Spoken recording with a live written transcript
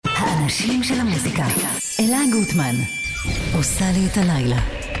האנשים של המוזיקה. אלה גוטמן עושה לי את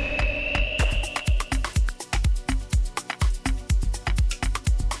הלילה.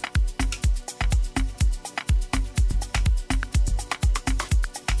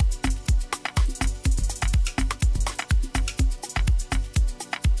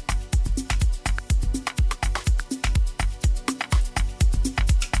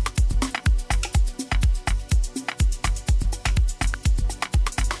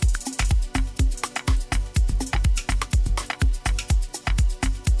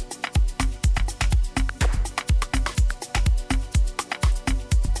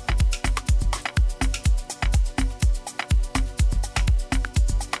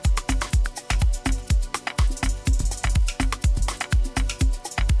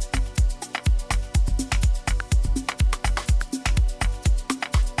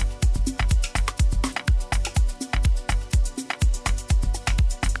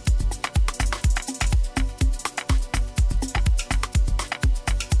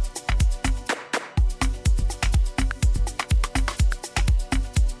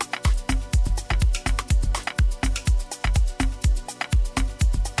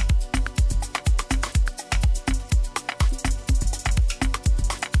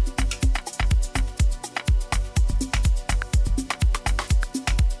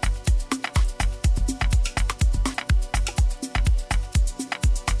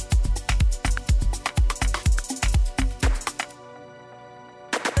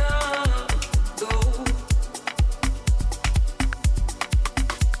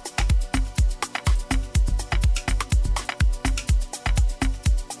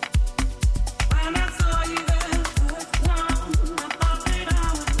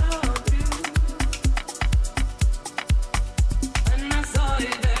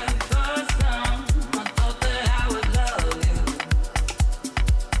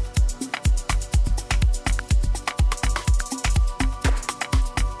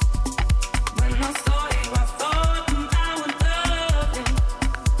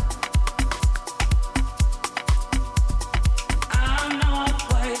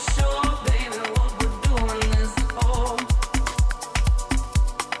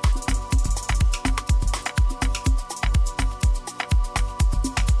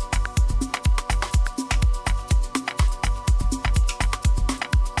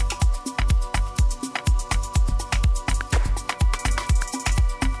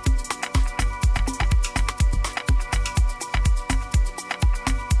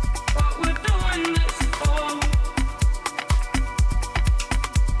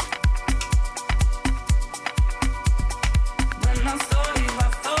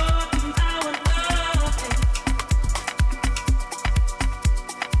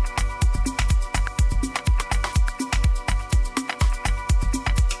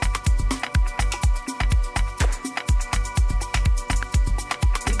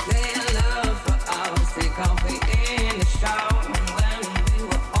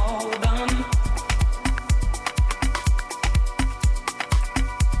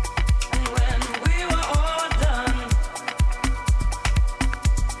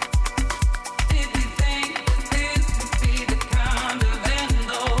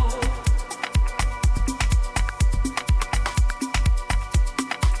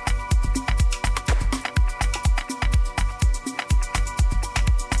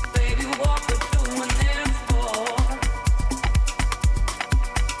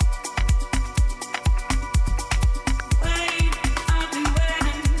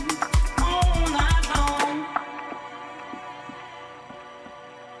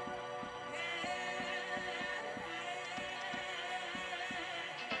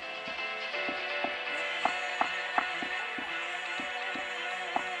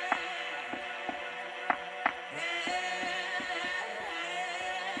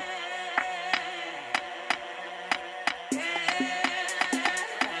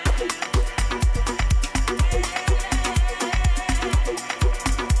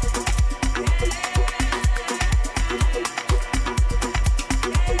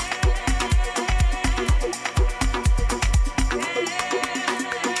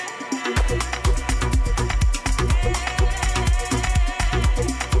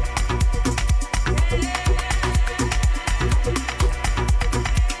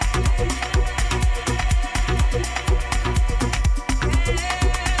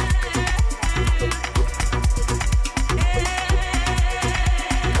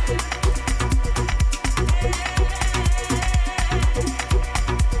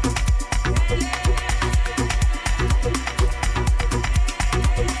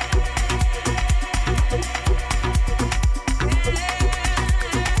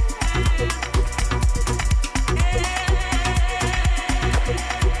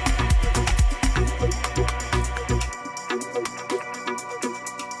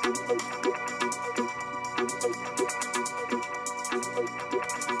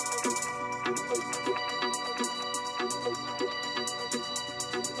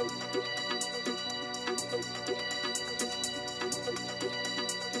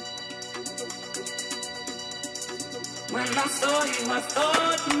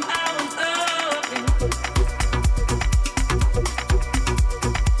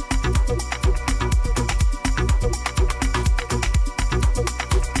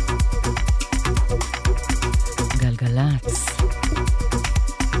 גלגלץ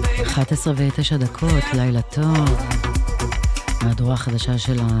 11:09, לילה טוב. מהדורה החדשה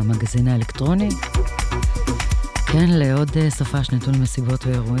של המגזין האלקטרוני. כן, לעוד סופה שנתון מסיבות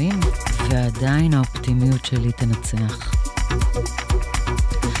ואירועים, ועדיין האופטימיות שלי תנצח.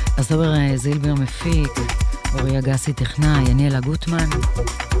 אז דובר זילבר מפיק, אורי אגסי טכנאי, אני אלה גוטמן.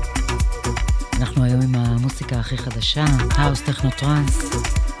 אנחנו היום עם המוסיקה הכי חדשה, האוס טכנו טרנס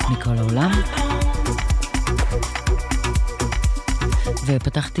מכל העולם.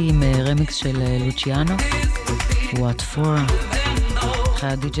 ופתחתי עם רמיקס של לוציאנו, What For. אחד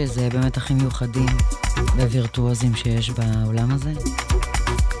הדי-ג'ייז באמת הכי מיוחדים והווירטואוזים שיש בעולם הזה.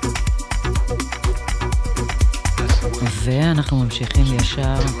 ואנחנו ממשיכים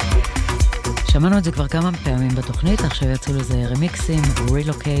ישר. שמענו את זה כבר כמה פעמים בתוכנית, עכשיו יצאו לזה רמיקסים,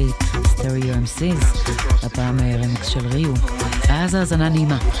 Relocate, Stereo MCs, הפעם רמיקס של ריו. אז האזנה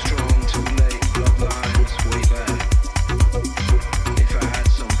נעימה.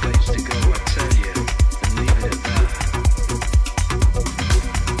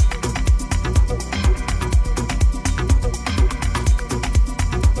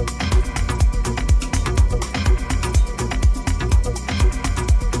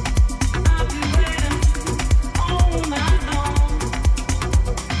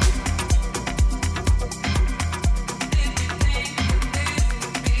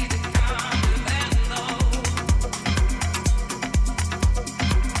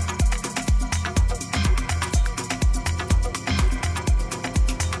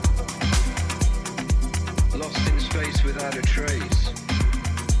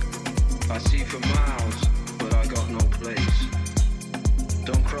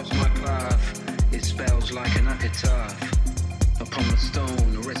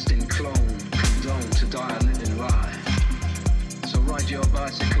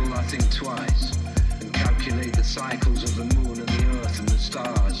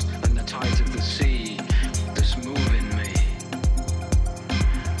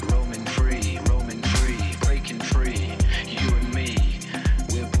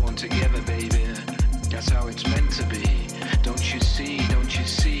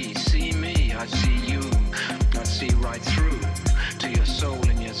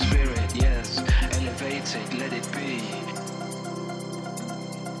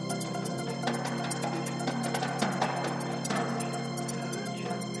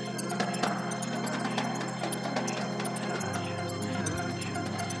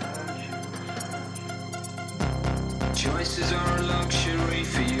 Choices are a luxury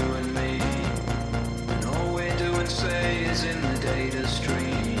for you and me, and all we do and say is in the data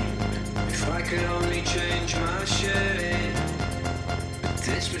stream. If I could only change my shape, but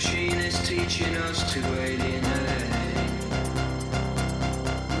this machine is teaching us to alienate.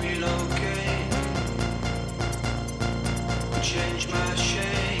 Relocate, change my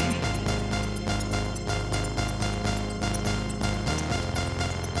shape.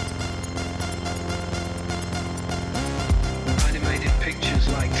 Pictures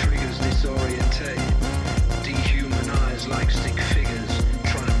like triggers disorientate, dehumanize like stick figures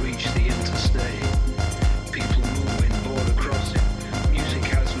trying to reach the interstate. People moving, border crossing, music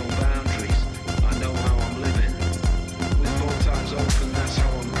has no boundaries. I know how I'm living, with both eyes open, that's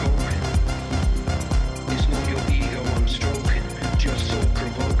how I'm coping. It's not your ego I'm stroking, just so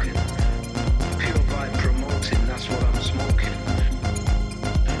provoking.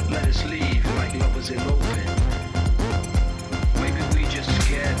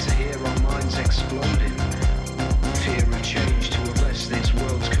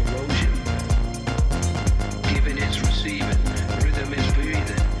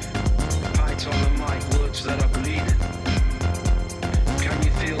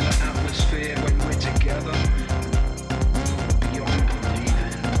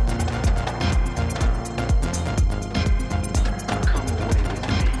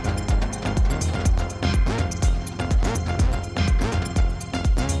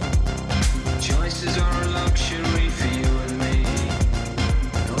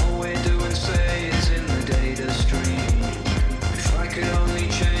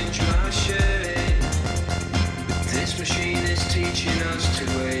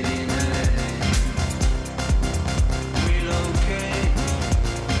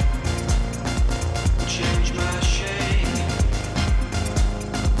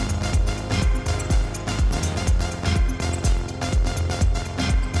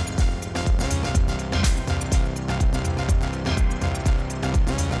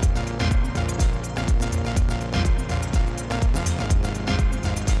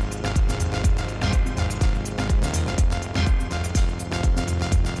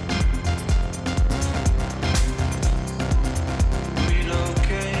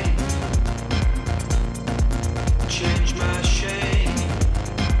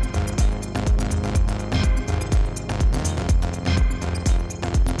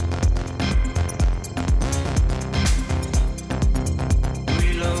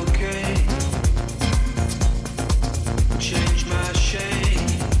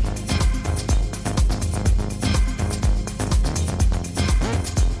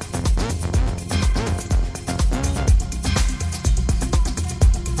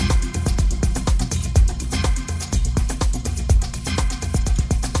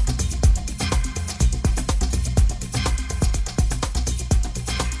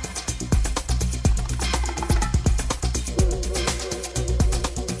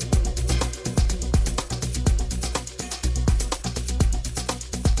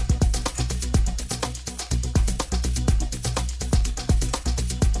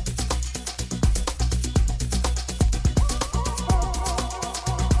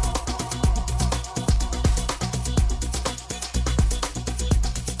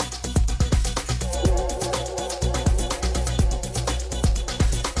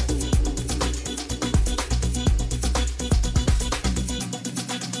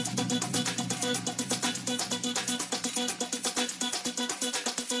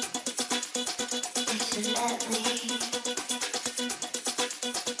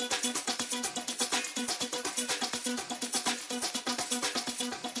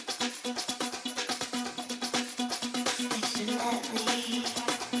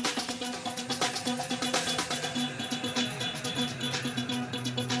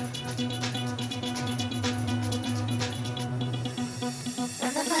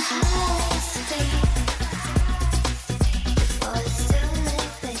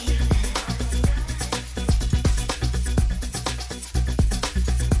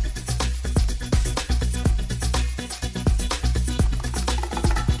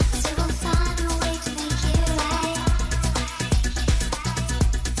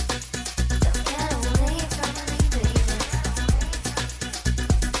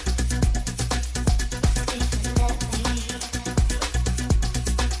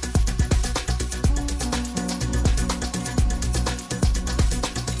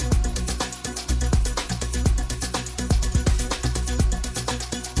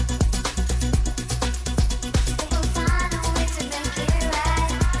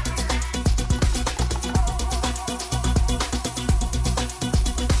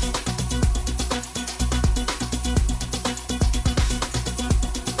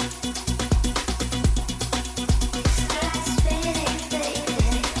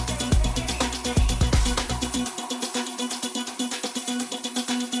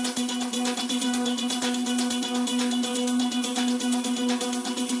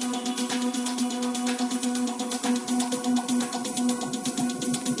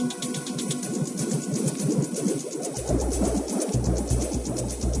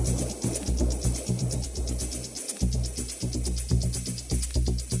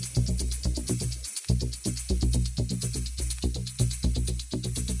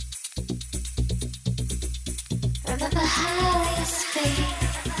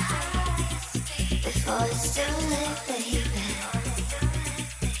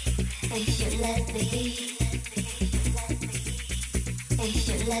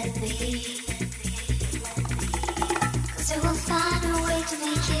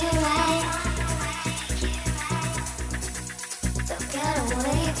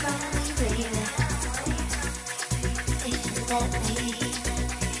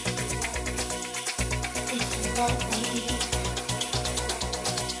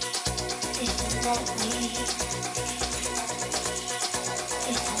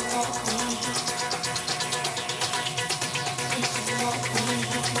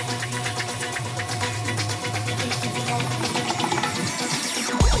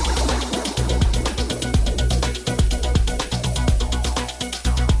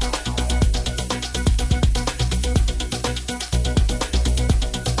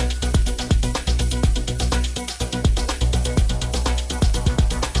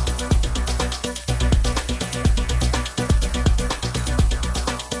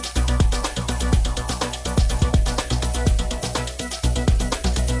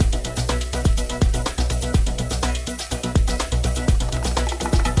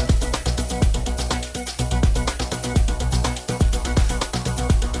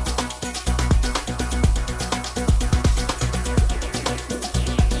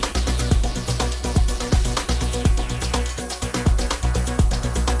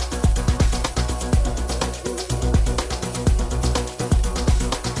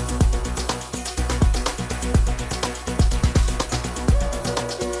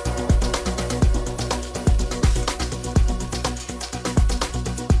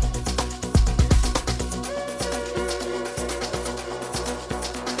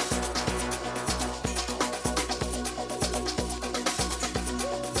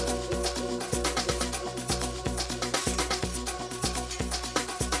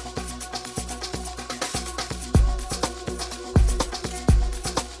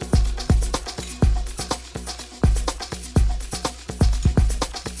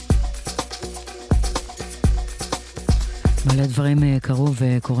 מלא דברים קרו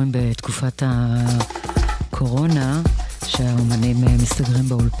וקורים בתקופת הקורונה, שהאומנים מסתגרים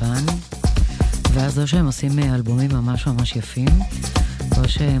באולפן, ואז או שהם עושים אלבומים ממש ממש יפים, או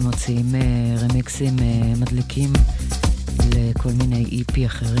שהם מוציאים רמיקסים מדליקים לכל מיני EP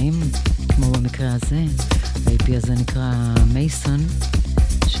אחרים, כמו במקרה הזה. ה-EP הזה נקרא מייסון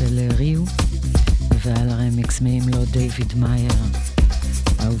של ריו, ועל הרמיקס מאים לו דיוויד מאייר,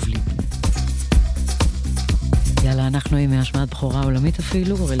 אהוב לי. יאללה, אנחנו עם השמעת בחורה עולמית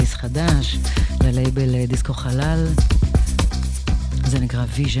אפילו, רליס חדש, ללייבל דיסקו חלל. זה נקרא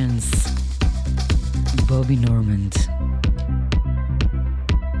Visions, בובי נורמנד.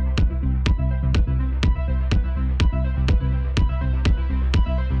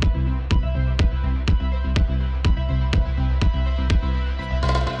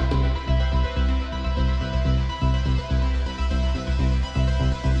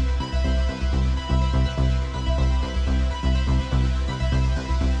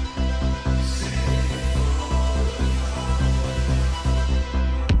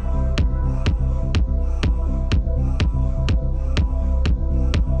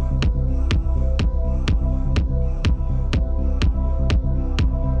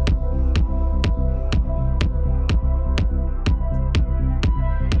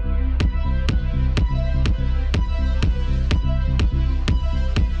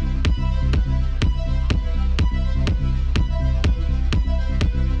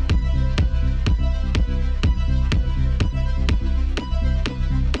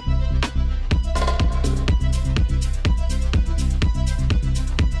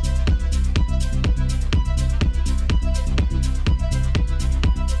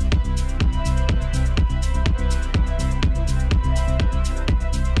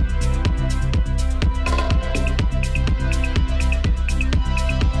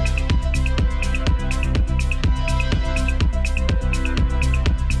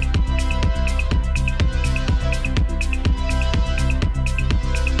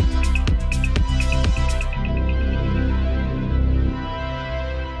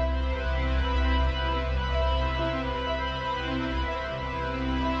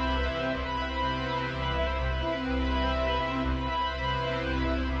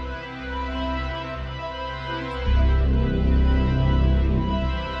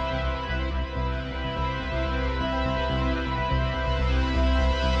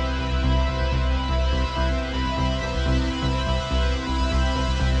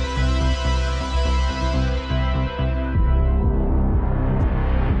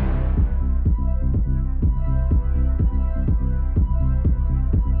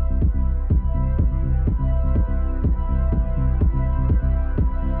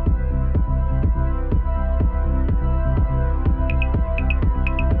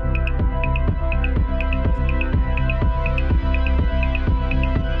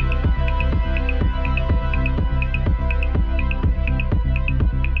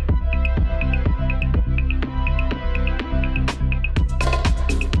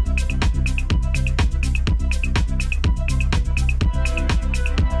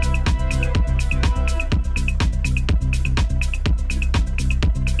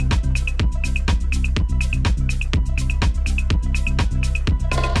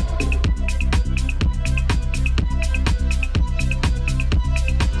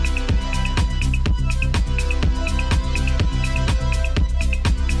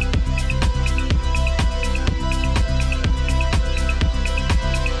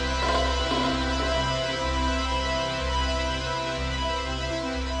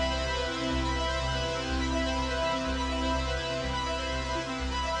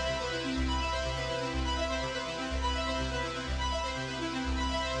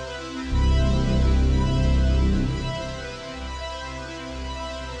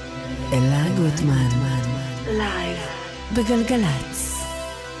 אלה גוטמן, לייב בגלגלצ.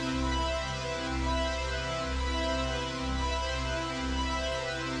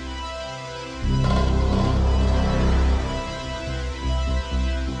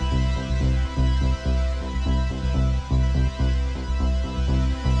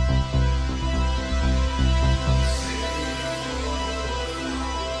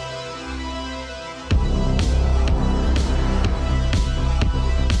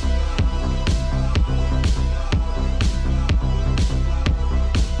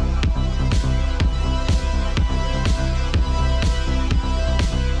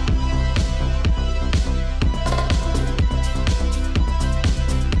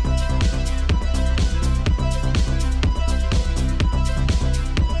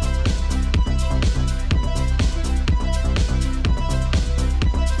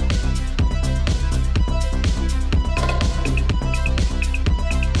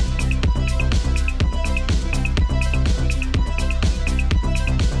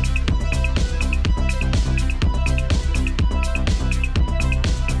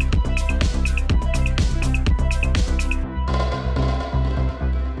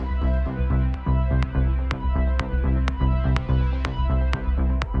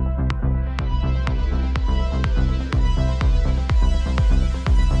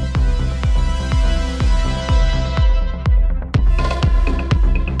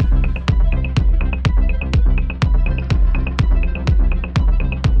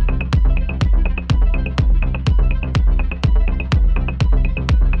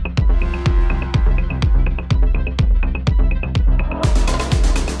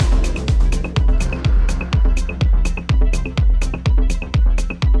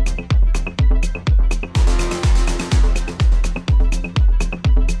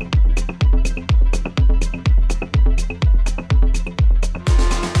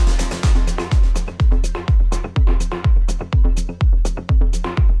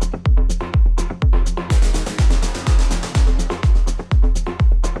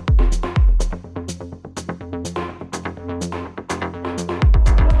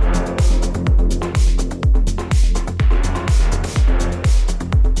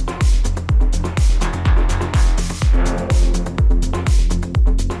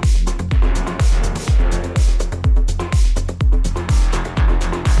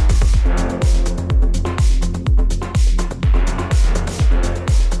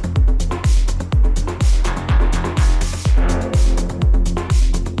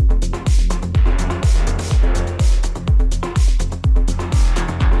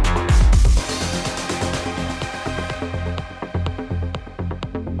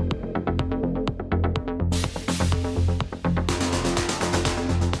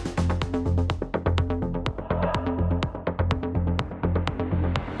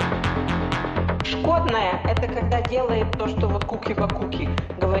 Делает то, что вот куки-бакуки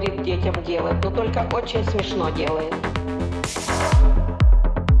говорит детям делать, но только очень смешно делает.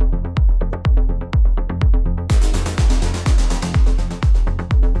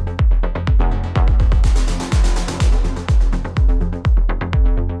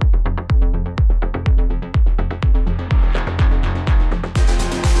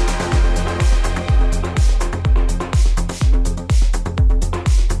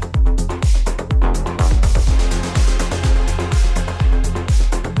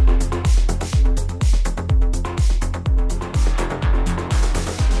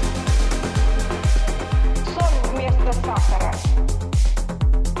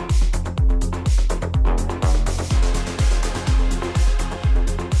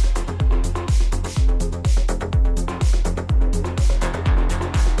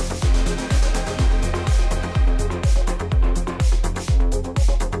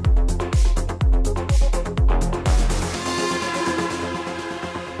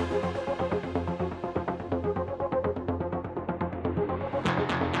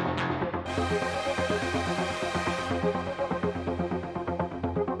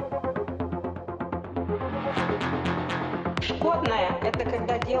 Это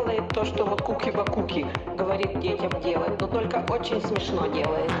когда делает то, что вот куки-бакуки говорит детям делать, но только очень смешно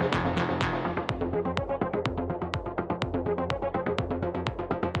делает.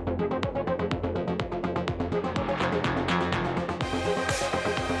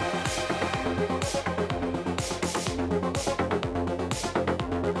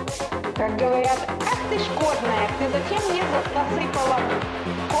 Как говорят, ах ты шкодная, ты зачем мне насыпала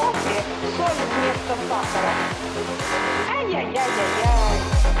кофе, соль вместо сахара? Ай-яй-яй-яй-яй.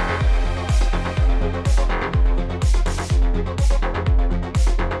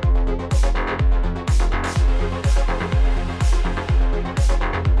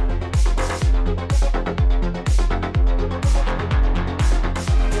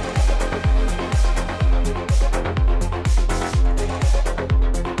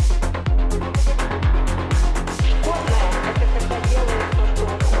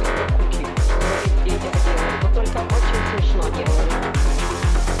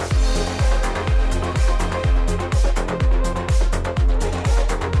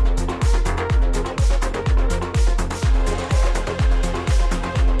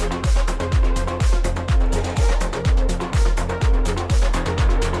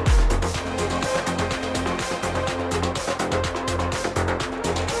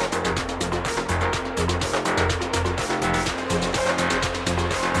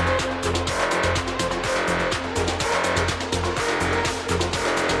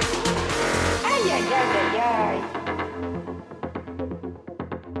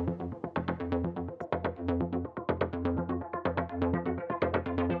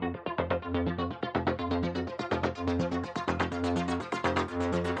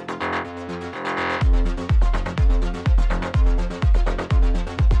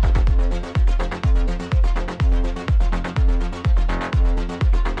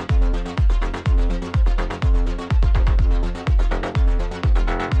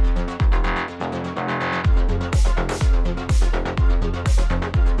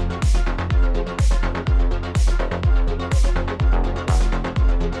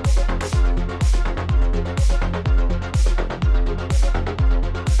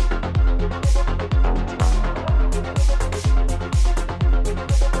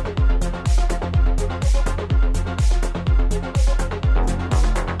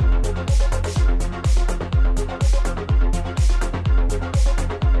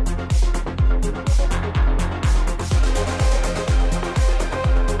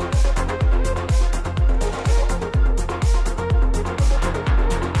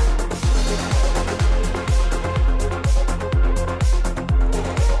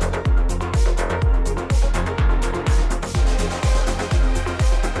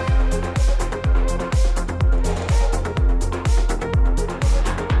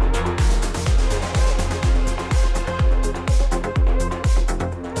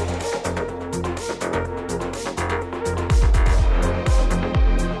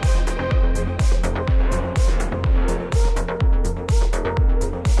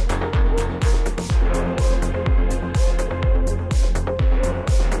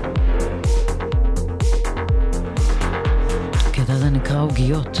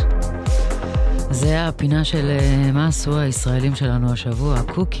 זה הפינה של מה עשו הישראלים שלנו השבוע,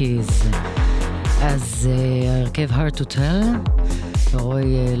 קוקיז. אז הרכב Hard to Tell,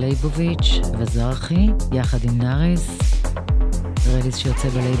 רוי ליבוביץ' וזרחי, יחד עם נאריס, רליס שיוצא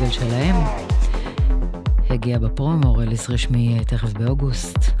בלייבל שלהם. הגיע בפרומו, רליס רשמי תכף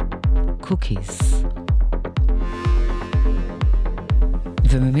באוגוסט, קוקיז.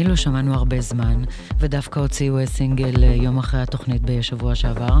 וממי לא שמענו הרבה זמן, ודווקא הוציאו סינגל יום אחרי התוכנית בשבוע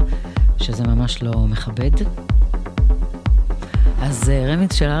שעבר, שזה ממש לא מכבד. אז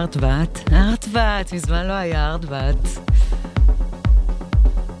רמיקס של ארטבט, מזמן לא היה ארטבט.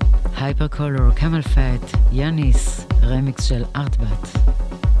 הייפר קולור, קמל פאט, יאניס, רמיקס של ארטבט.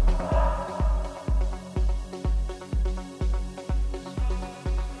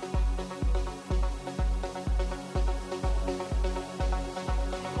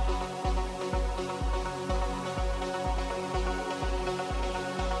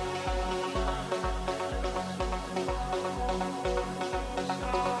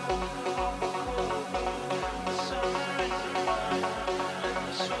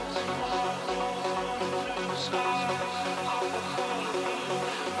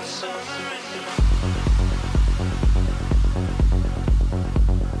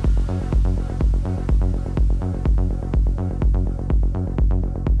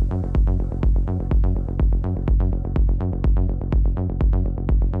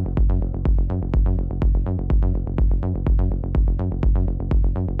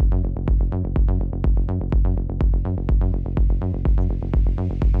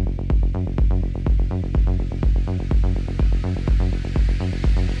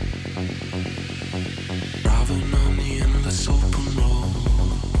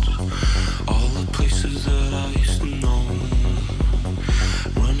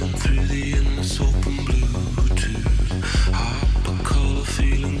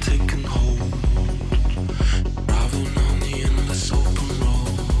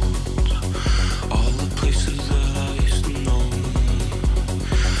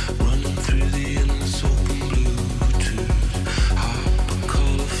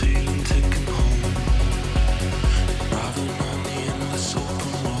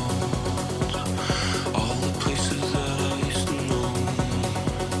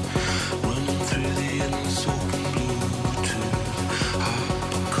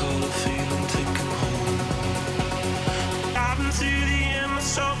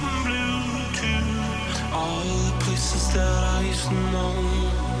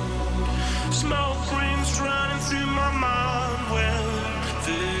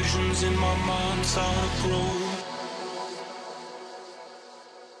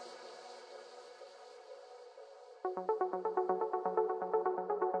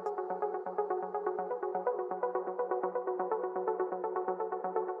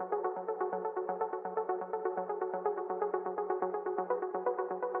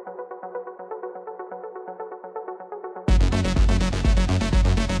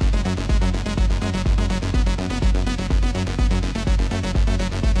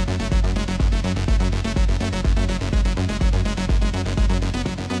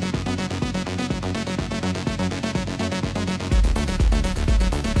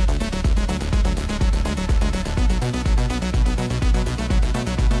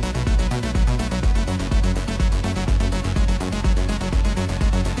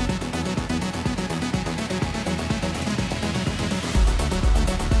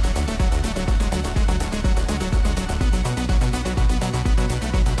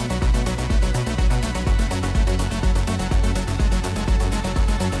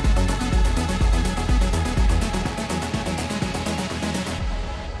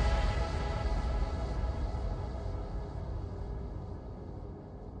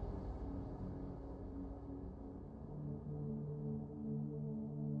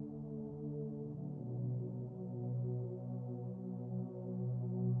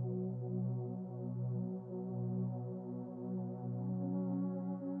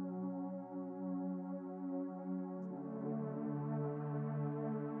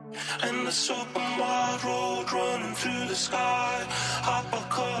 And the open wide road running through the sky, hot by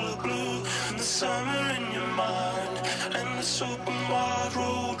color blue, the summer in your mind. And the open wide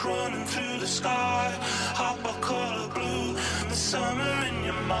road running through the sky, hot by color blue, the summer in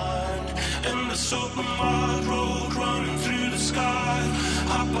your mind. And the open wide road running through the sky,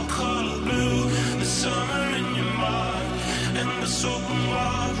 hot by color blue, the summer in your mind. And the open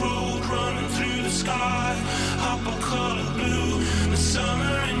wide road running through the sky, hot by color blue, the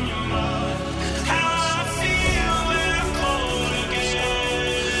summer in your mind. How I feel when I'm cold again.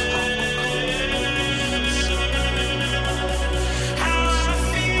 How I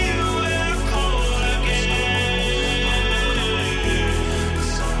feel when I'm cold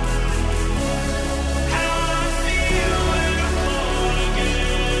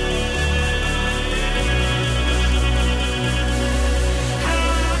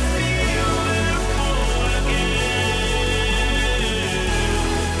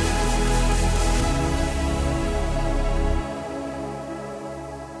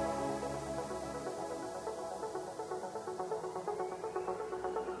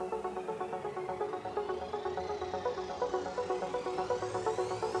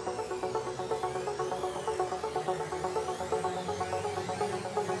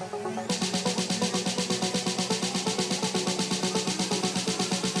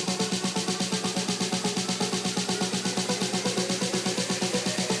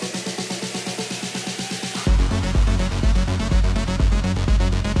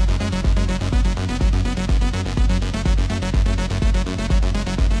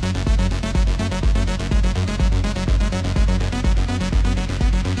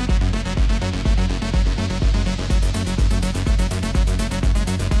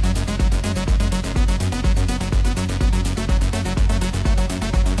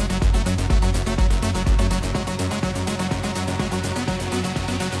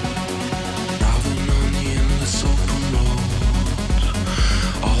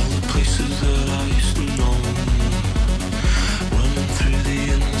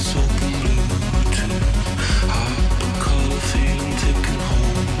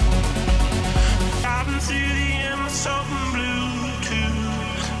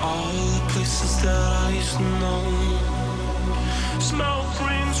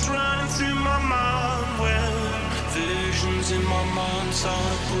in my mind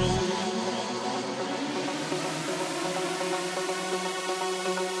soundproof.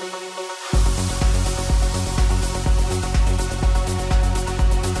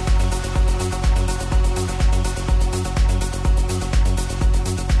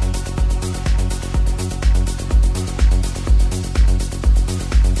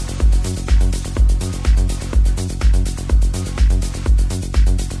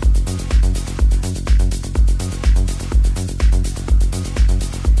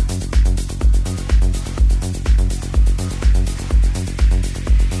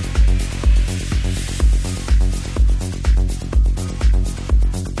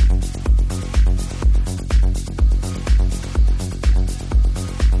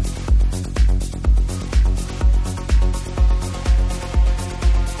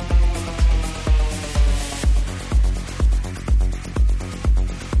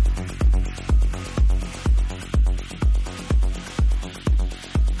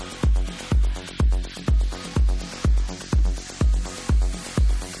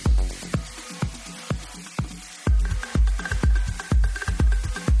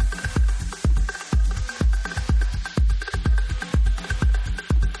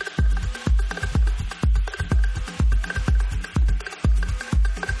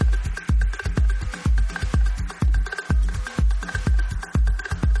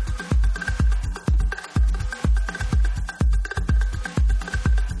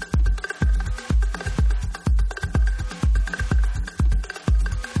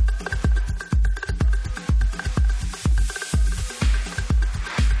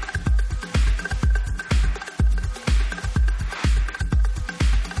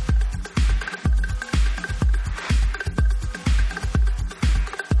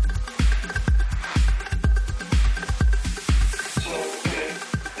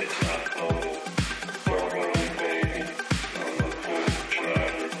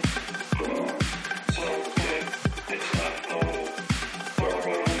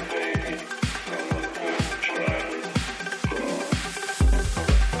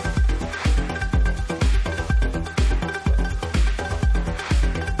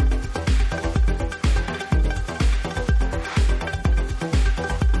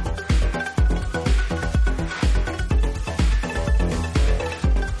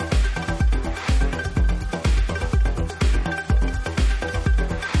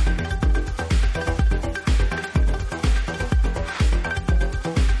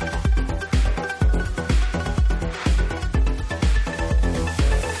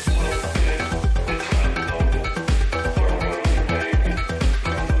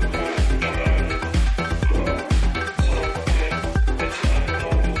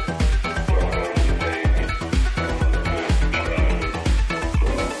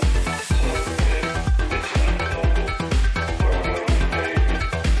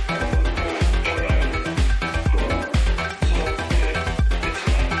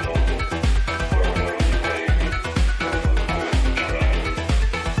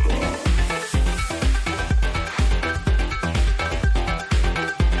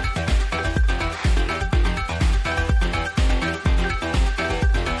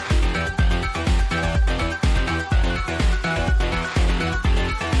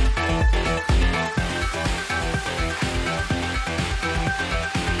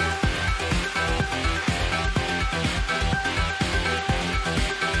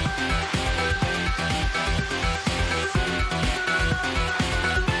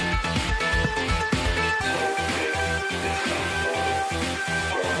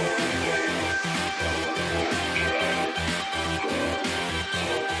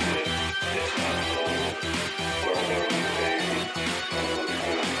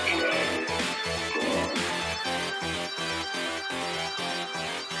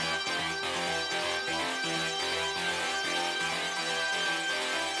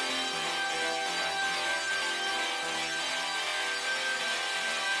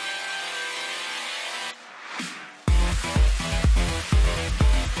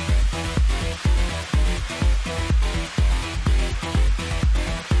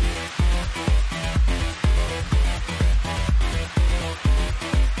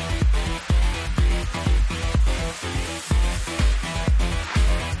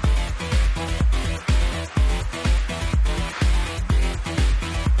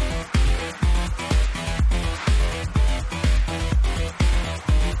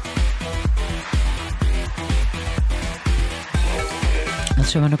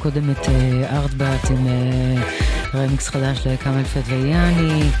 שמענו קודם את ארטבאט עם רמיקס חדש לקמל פט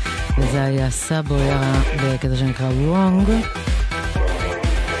ויאני, וזה היה סאבו, היה בקטע שנקרא Wrong.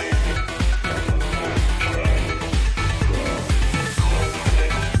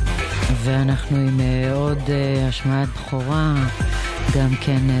 ואנחנו עם עוד השמעת בכורה, גם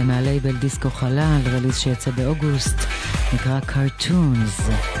כן מהלייבל דיסקו חלל, רליז שיצא באוגוסט, נקרא קארטונס.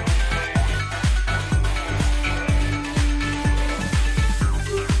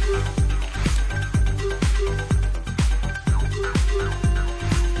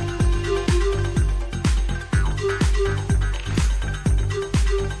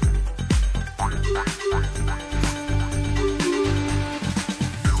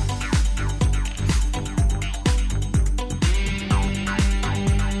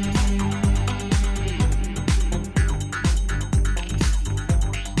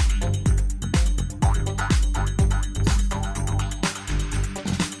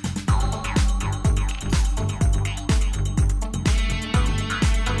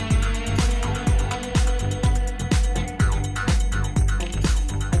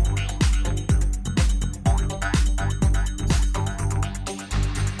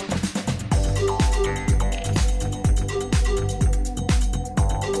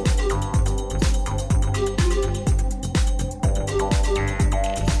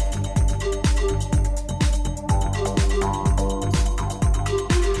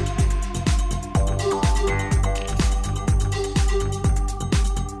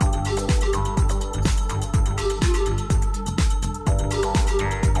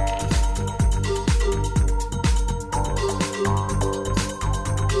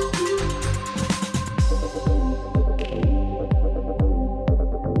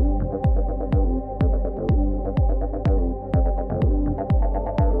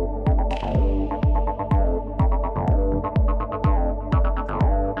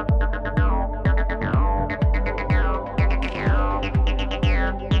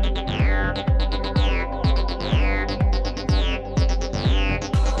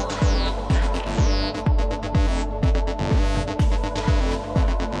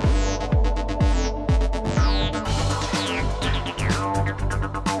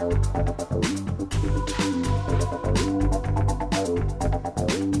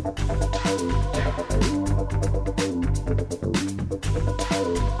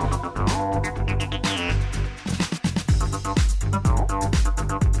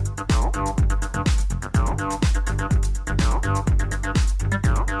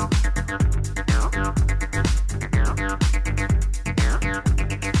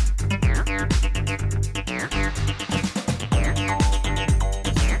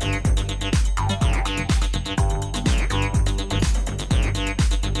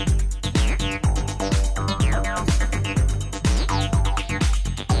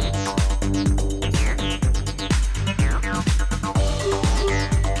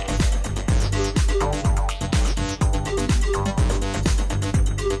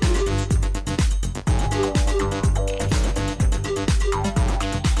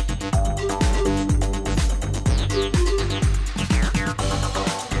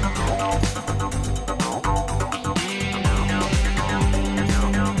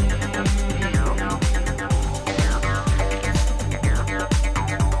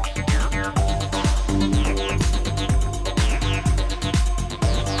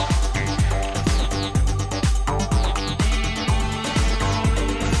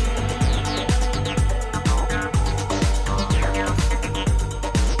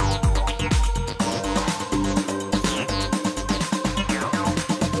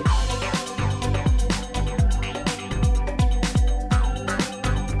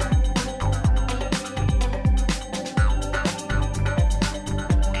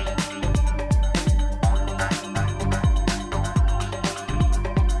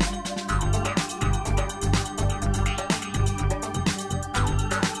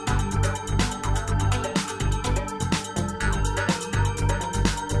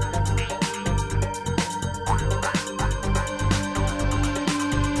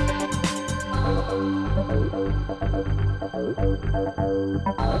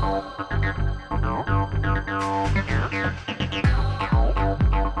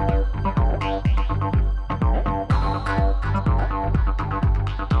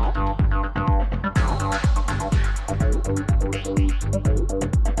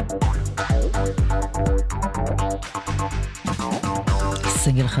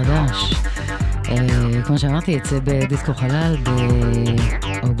 סינגל חדש, כמו שאמרתי, יצא בדיסקו חלל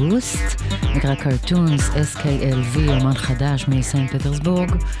באוגוסט, נקרא קארטונס, SKLV, אומן חדש מסן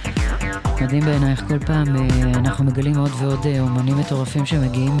פטרסבורג. מדהים בעיניי איך כל פעם אנחנו מגלים עוד ועוד אומנים מטורפים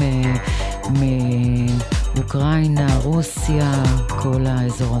שמגיעים מאוקראינה, רוסיה, כל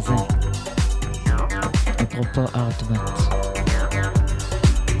האזור הזה. אפרופו ארטבט.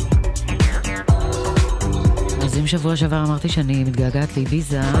 אז אם שבוע שעבר אמרתי שאני מתגעגעת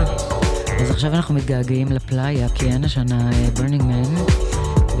לאביזה, אז עכשיו אנחנו מתגעגעים לפלאיה, כי אין השנה ברנינג מן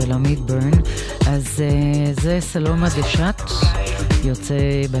ולא מידברן. אז זה סלומה דשאט, יוצא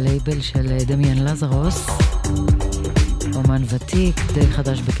בלייבל של דמיאן לזרוס, אומן ותיק, די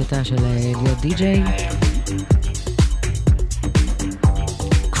חדש בקטע של להיות די-ג'יי.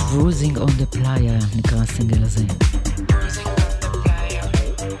 Cruising on the Playa נקרא הסינגל הזה.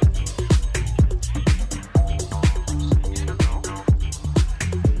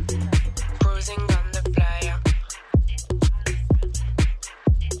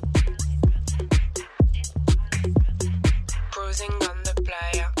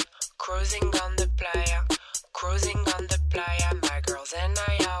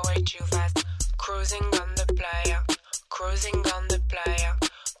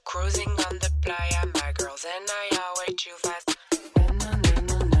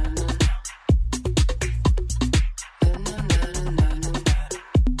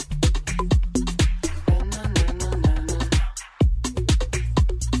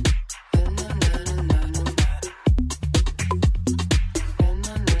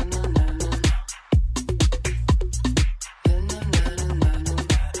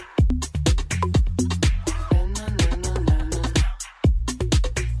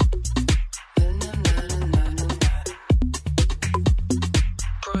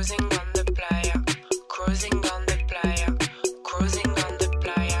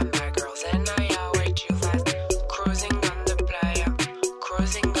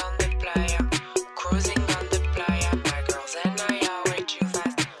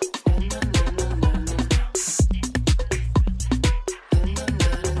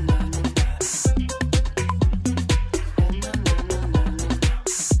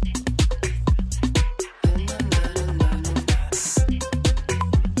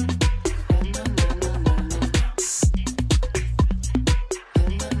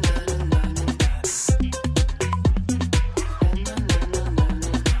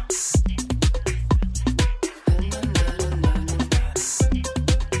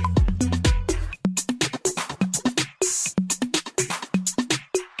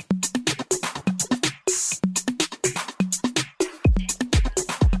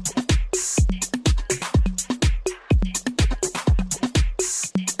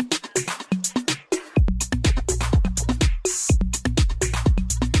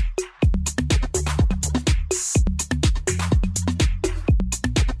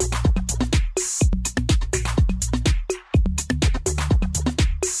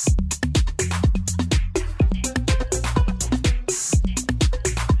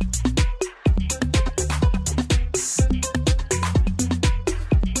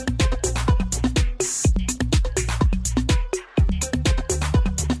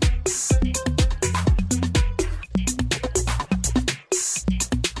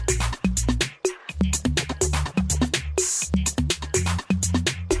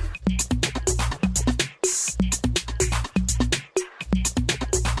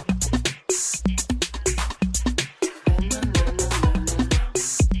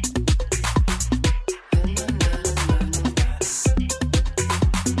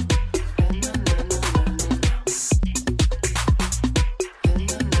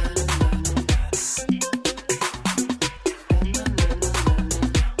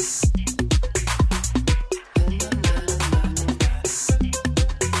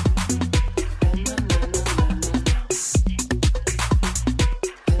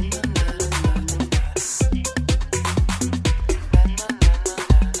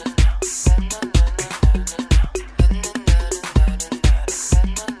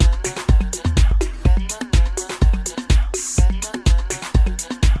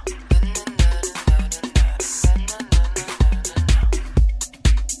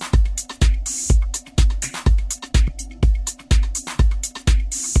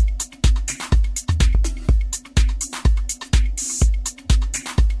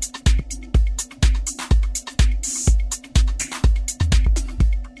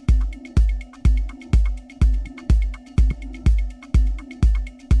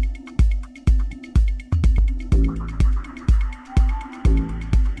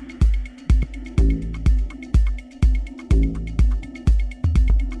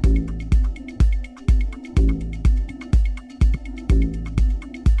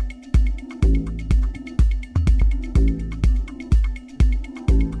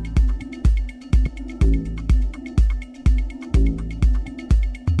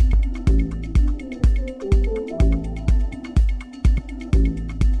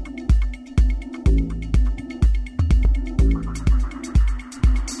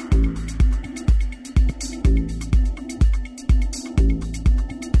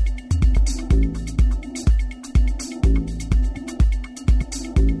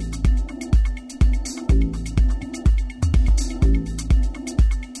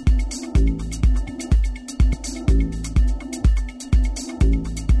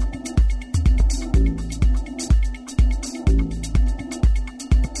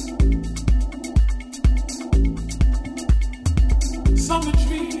 Summer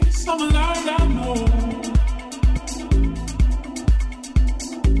trees, summer light, I know.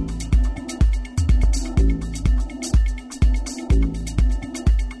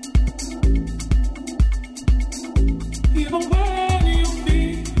 Even when you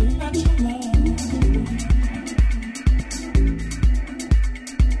feel that you want,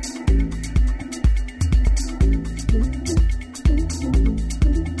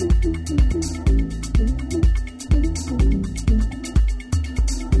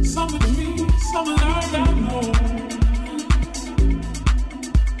 summer trees, summer light, I know.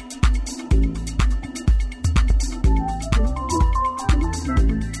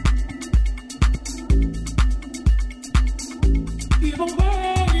 Even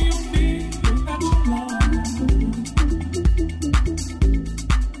when you feel that you want,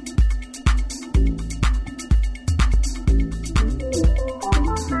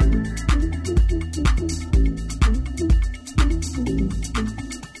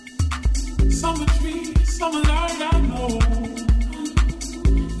 summer trees, summer light, I know.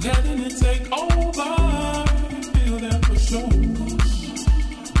 Letting it take over, you feel that for sure.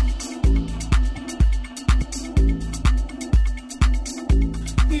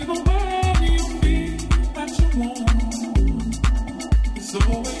 Even when you feel that you want, there's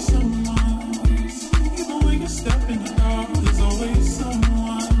always someone. Even when you step in the dark, there's always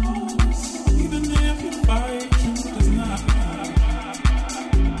someone. Even if you fight, truth does not hide.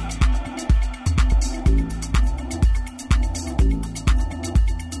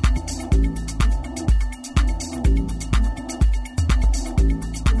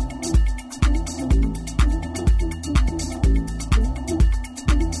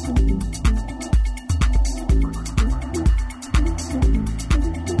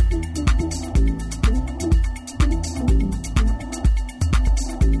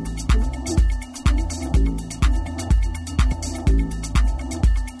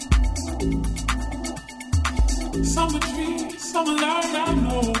 Summer trees, summer light, I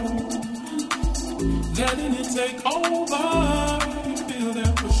know. Letting it take over, you feel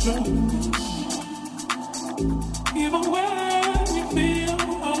that for sure. Even when you feel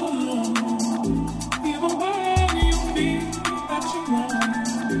all alone, even when you feel that you want,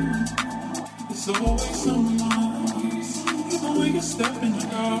 there's always someone. Even when you step in the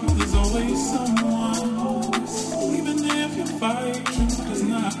dark, there's always someone. Even if you fight, truth does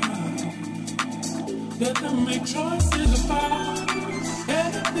not hide. Let them make choices about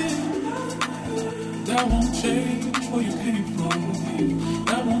anything. That won't change where you came from.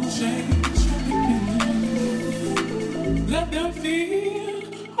 That won't change your beginning. Let them feel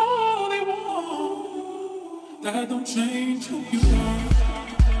all they want. That don't change who you are.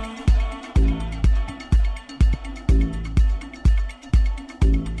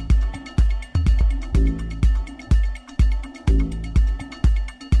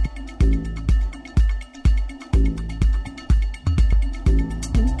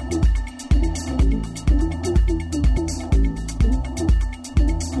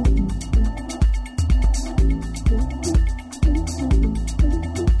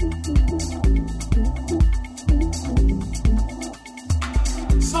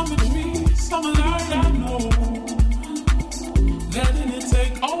 Summer trees, summer light, I know. Letting it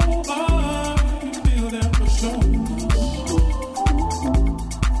take over, you feel that for sure.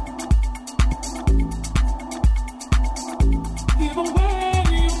 Even when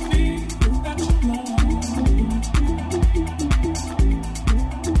you feel that you want,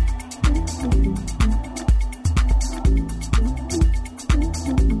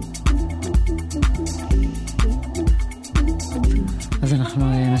 אז אנחנו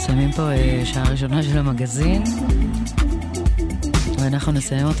מסיימים פה שעה ראשונה של המגזין, ואנחנו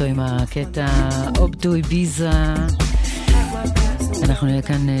נסיים אותו עם הקטע אופטוי ביזה. אנחנו נהיה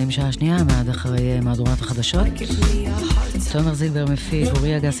כאן עם שעה שנייה, מעד אחרי מהדורת החדשות. תומר זילבר מפיק,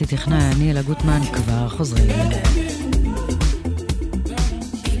 אורי אגסי טכנאי, אני אלה גוטמן, כבר חוזרים.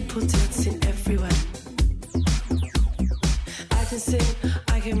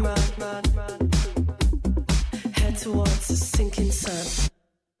 Towards the sinking sun.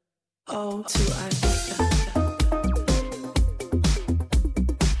 Oh, to Ibiza.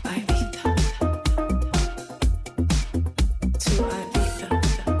 Ibiza. To Ibiza.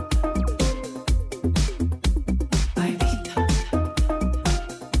 Ibiza.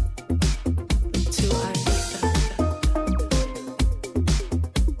 To Ibiza.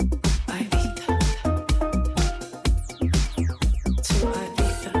 Ibiza. To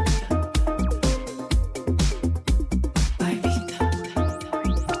Ibiza.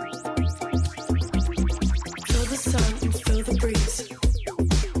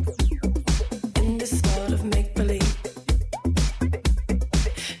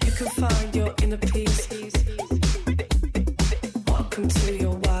 your inner peace. Welcome to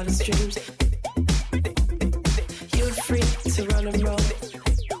your wildest dreams. You're free to run and roll.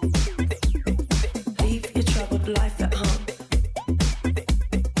 Leave your troubled life at home.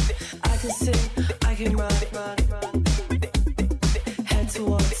 I can sing, I can run. Head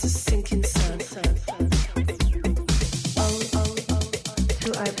towards the sinking sun. Oh, do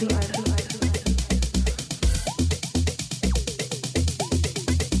I be?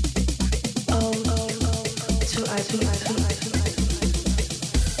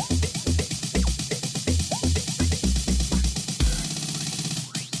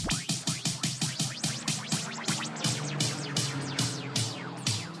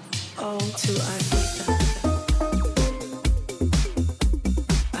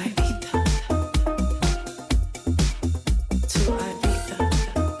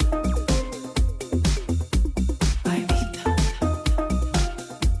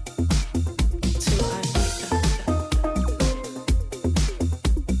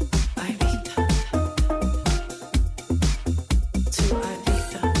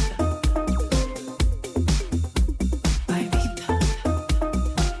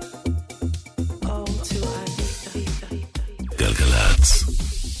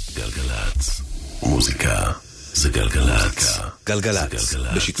 גלגלצ,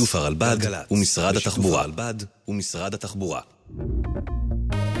 בשיתוף הרלב"ד ומשרד התחבורה.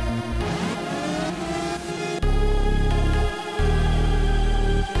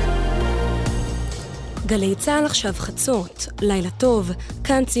 גלי צהל עכשיו חצות, לילה טוב,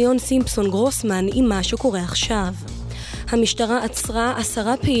 כאן ציון סימפסון גרוסמן עם מה שקורה עכשיו. המשטרה עצרה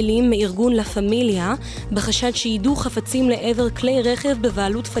 10 פעילים מארגון לה פמיליה בחשד שידו חפצים לעבר כלי רכב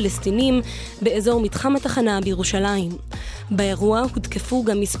בבעלות פלסטינים באזור מתחם התחנה בירושלים. באירוע הותקפו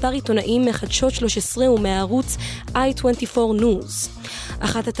גם מספר עיתונאים מחדשות 13 ומערוץ i24 News.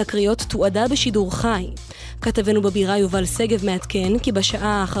 אחת התקריות תועדה בשידור חי. כתבנו בבירה יובל סגב מעדכן כי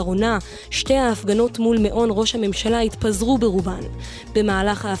בשעה האחרונה 2 ההפגנות מול מעון ראש הממשלה התפזרו ברובן.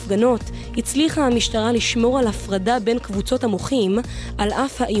 במהלך ההפגנות הצליחה המשטרה לשמור על הפרדה בין קבוצות המוחים על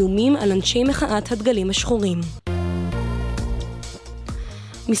אף האיומים על אנשי מחאת הדגלים השחורים.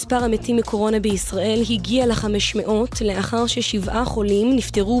 מספר המתים מקורונה בישראל הגיע ל-500 לאחר ש7 חולים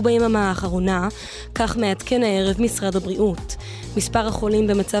נפטרו ביממה האחרונה, כך מעדכן הערב משרד הבריאות. מספר החולים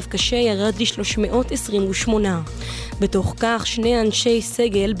במצב קשה ירד ל-328. בתוך כך 2 אנשי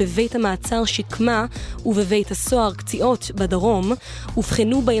סגל בבית המעצר שקמה ובבית הסוהר קציעות בדרום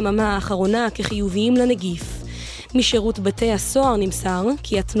הובחנו ביממה האחרונה כחיוביים לנגיף. משירות בתי הסוהר נמסר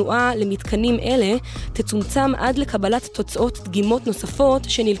כי התנועה למתקנים אלה תצומצם עד לקבלת תוצאות דגימות נוספות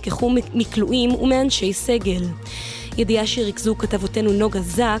שנלקחו מכלואים ומאנשי סגל. ידיעה שריכזו כתבותינו נוגה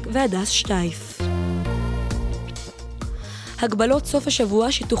זק והדס שטייף. הגבלות סוף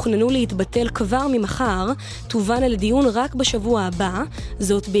השבוע שתוכננו להתבטל כבר ממחר תובאנה לדיון רק בשבוע הבא,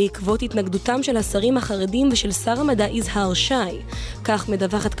 זאת בעקבות התנגדותם של השרים החרדים ושל שר המדע יזהר שי. כך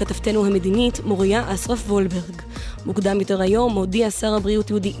מדווחת כתבתנו המדינית מוריה אסרף וולברג. מוקדם יותר היום הודיע שר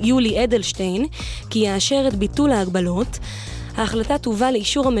הבריאות יולי אדלשטיין כי יאשר את ביטול ההגבלות. ההחלטה תובא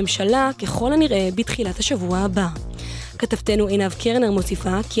לאישור הממשלה ככל הנראה בתחילת השבוע הבא. כתבתנו עינב קרנר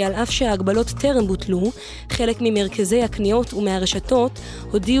מוסיפה כי על אף שההגבלות טרם בוטלו, חלק ממרכזי הקניות ומהרשתות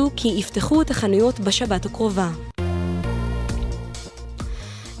הודיעו כי יפתחו את החנויות בשבת הקרובה.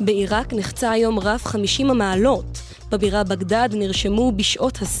 בעיראק נחצה היום רף 50 מעלות. בבירה בגדד נרשמו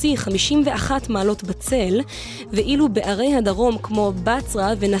בשעות השיא 51 מעלות בצל, ואילו בערי הדרום כמו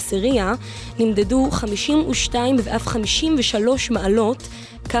בצרה ונסיריה נמדדו 52 ואף 53 מעלות,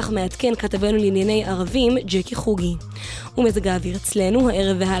 כך מעדכן כתבנו לענייני ערבים ג'קי חוגי. ומזג האוויר אצלנו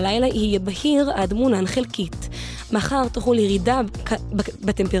הערב והלילה יהיה בהיר עד מונן חלקית. מחר תחול ירידה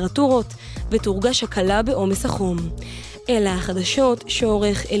בטמפרטורות ותורגש הקלה בעומס החום. אלה החדשות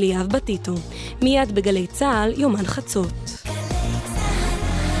שעורך אליאב בטיטו. מיד בגלי צהל יומן חצות.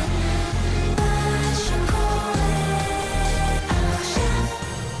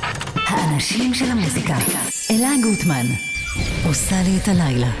 האנשים של המוזיקה. אלה גוטמן עושה לי את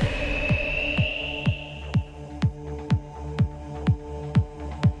הלילה.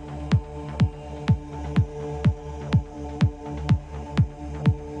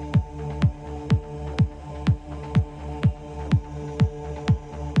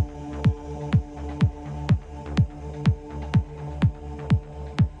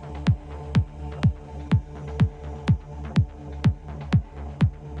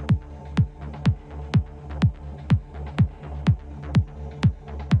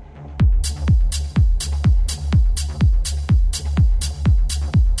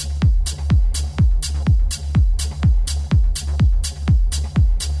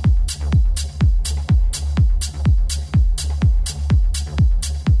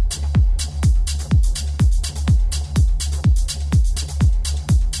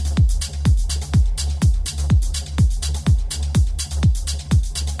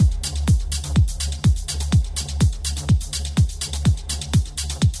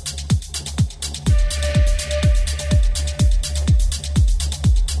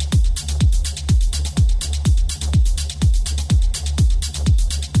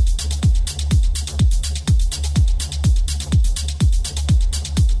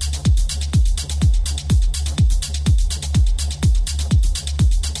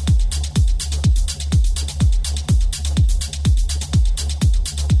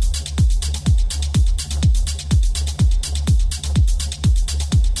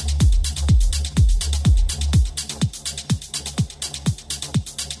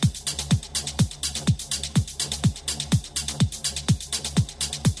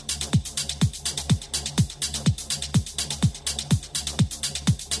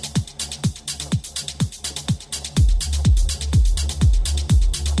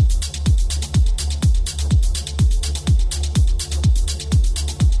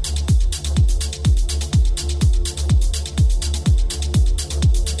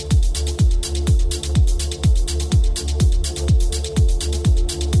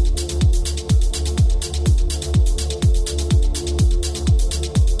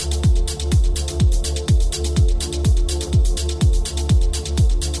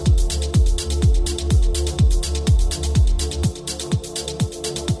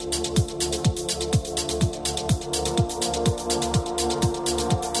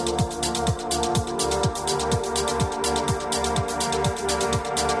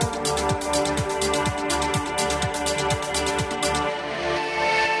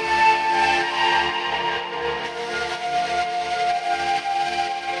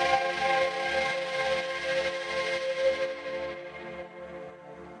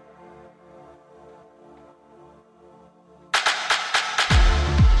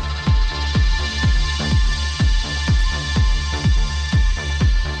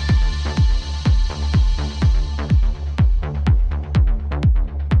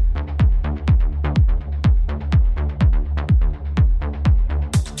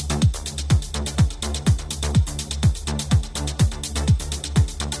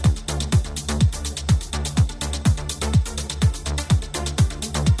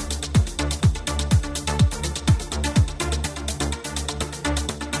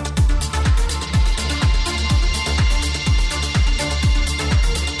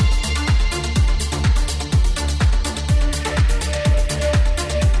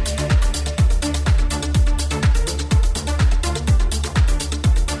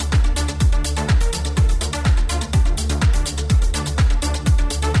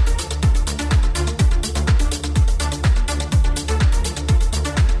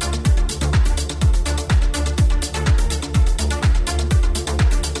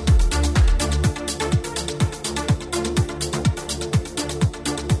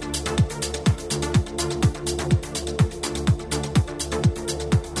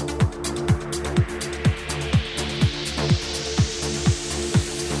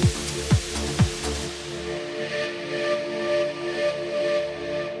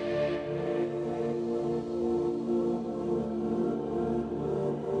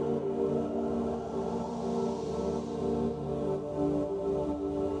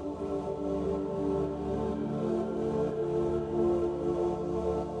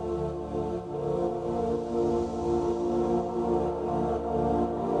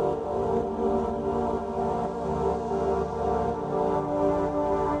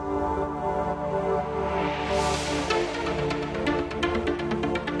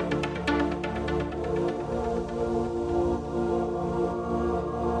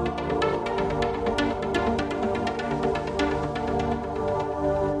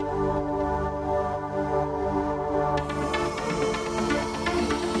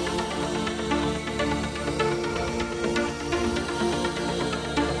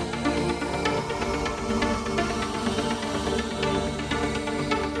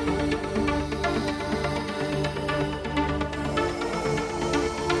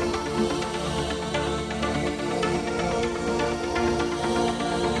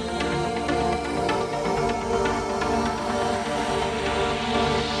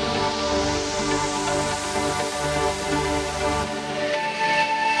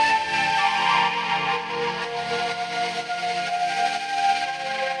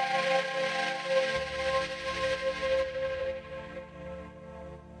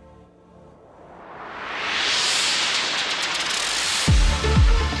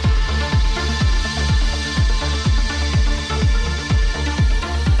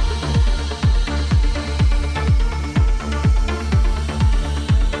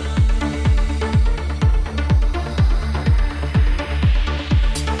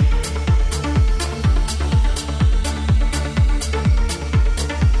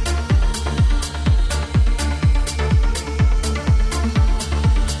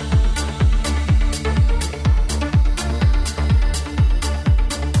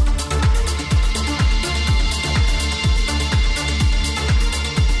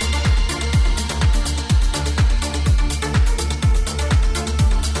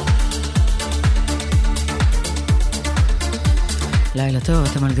 טוב,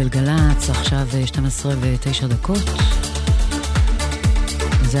 אתם על גלגלץ, עכשיו 12:09.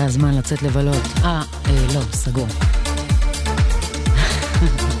 זה הזמן לצאת לבלות. לא, סגור.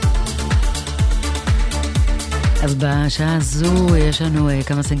 אז בשעה הזו יש לנו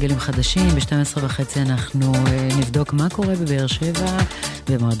כמה סינגלים חדשים. ב-12:30 אנחנו נבדוק מה קורה בבאר שבע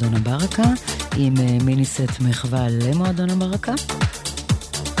במועדון הברקה, עם מיניסט מחווה למועדון הברקה.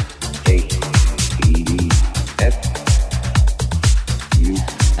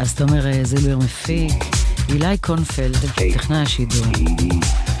 אז תומר זילבר מפיק, אילי קונפלד, טכנאי השידור.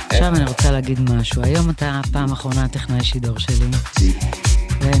 עכשיו אני רוצה להגיד משהו. היום אתה פעם אחרונה טכנאי השידור שלי,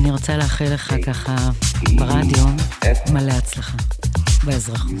 ואני רוצה לאחל לך ככה ברדיו מלא הצלחה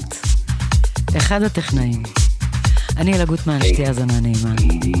באזרחות. אחד הטכנאים. אני אלה גוטמן, שתהיה הזנה נעימה.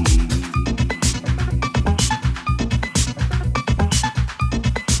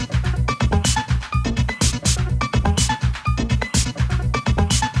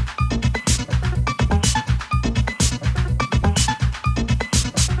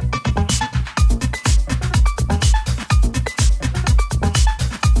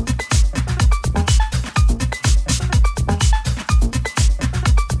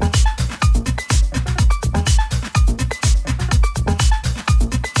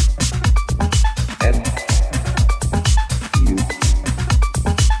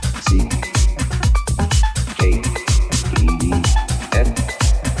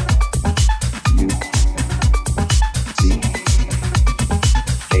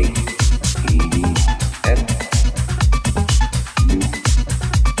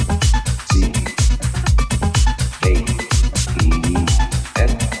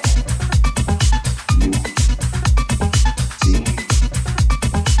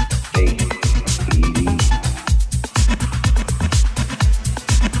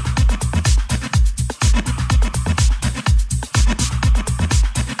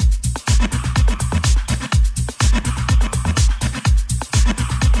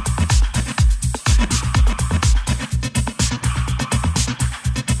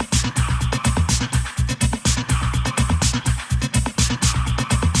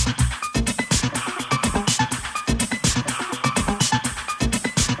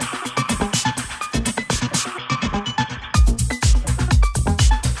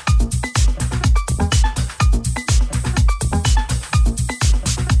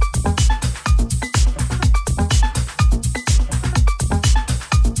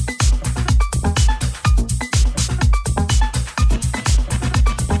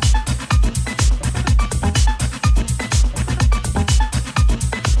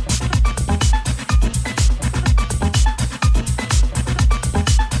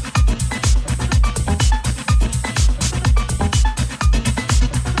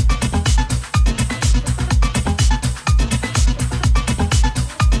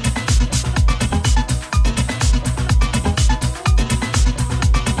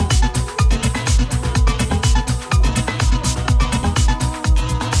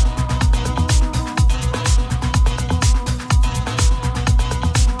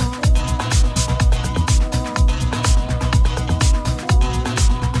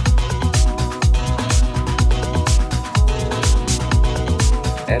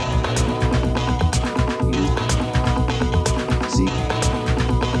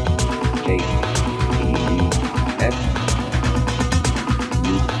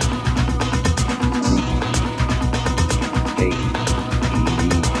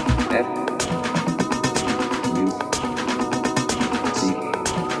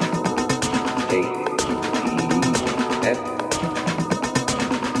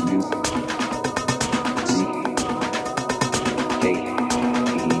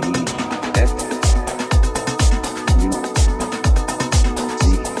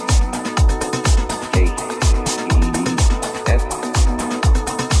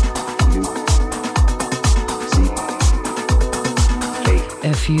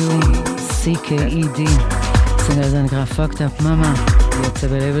 F-U-C-K-E-D. הסינגל הזה נקרא Fucked Up Mama, יוצא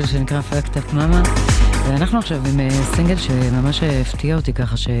בלייבל שנקרא Fucked Up Mama, ואנחנו עכשיו עם סינגל שממש הפתיע אותי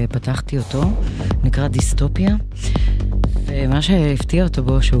ככה שפתחתי אותו, נקרא דיסטופיה, ומה שהפתיע אותו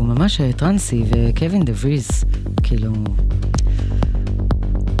בו שהוא ממש טרנסי, וקווין דה וריז, כאילו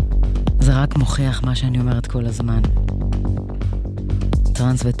זה רק מוכיח מה שאני אומרת כל הזמן,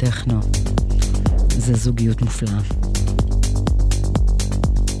 טרנס וטכנו זה זוגיות מופלאה.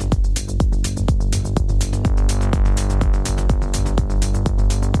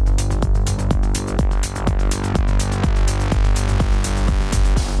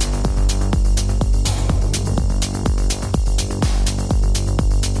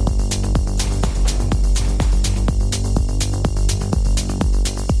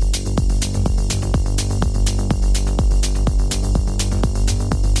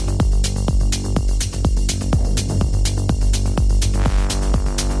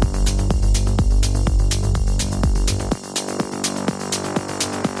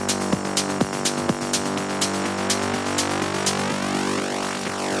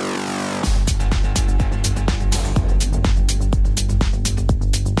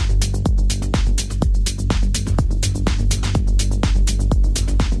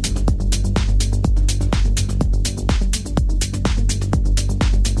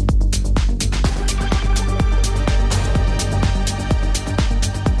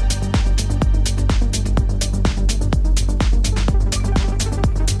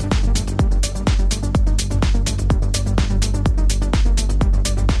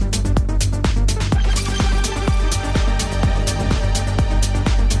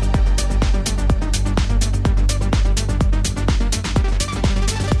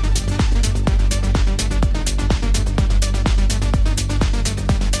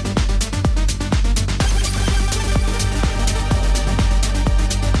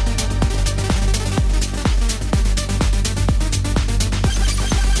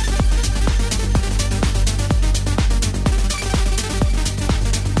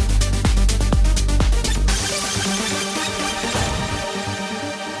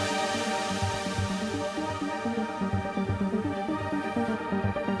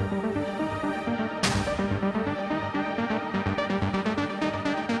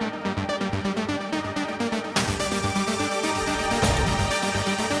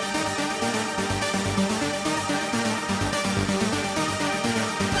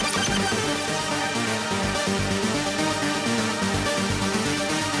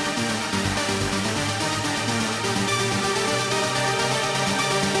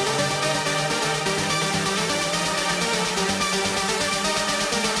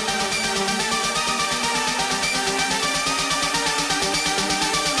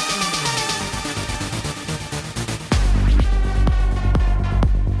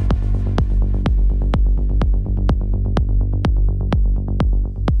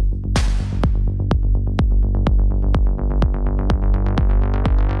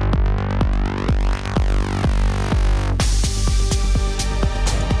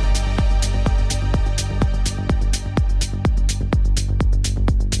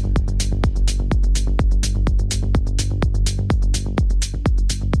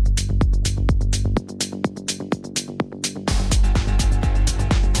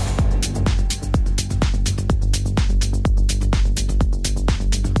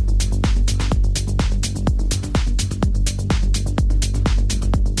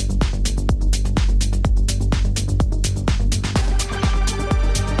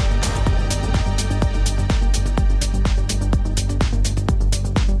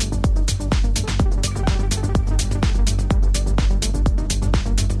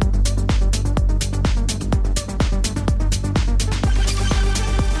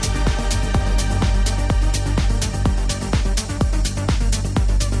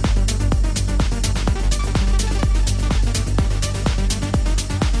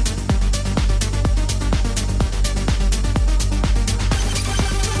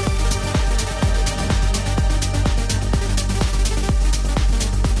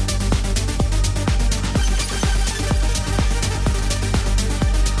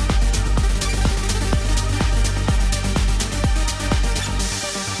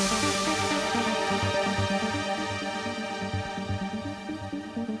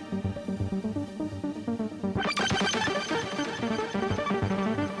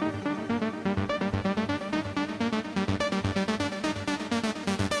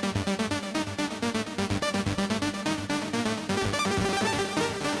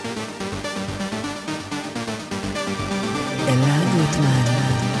 גוטמן,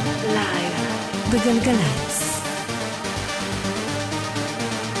 לייב בגלגלצ.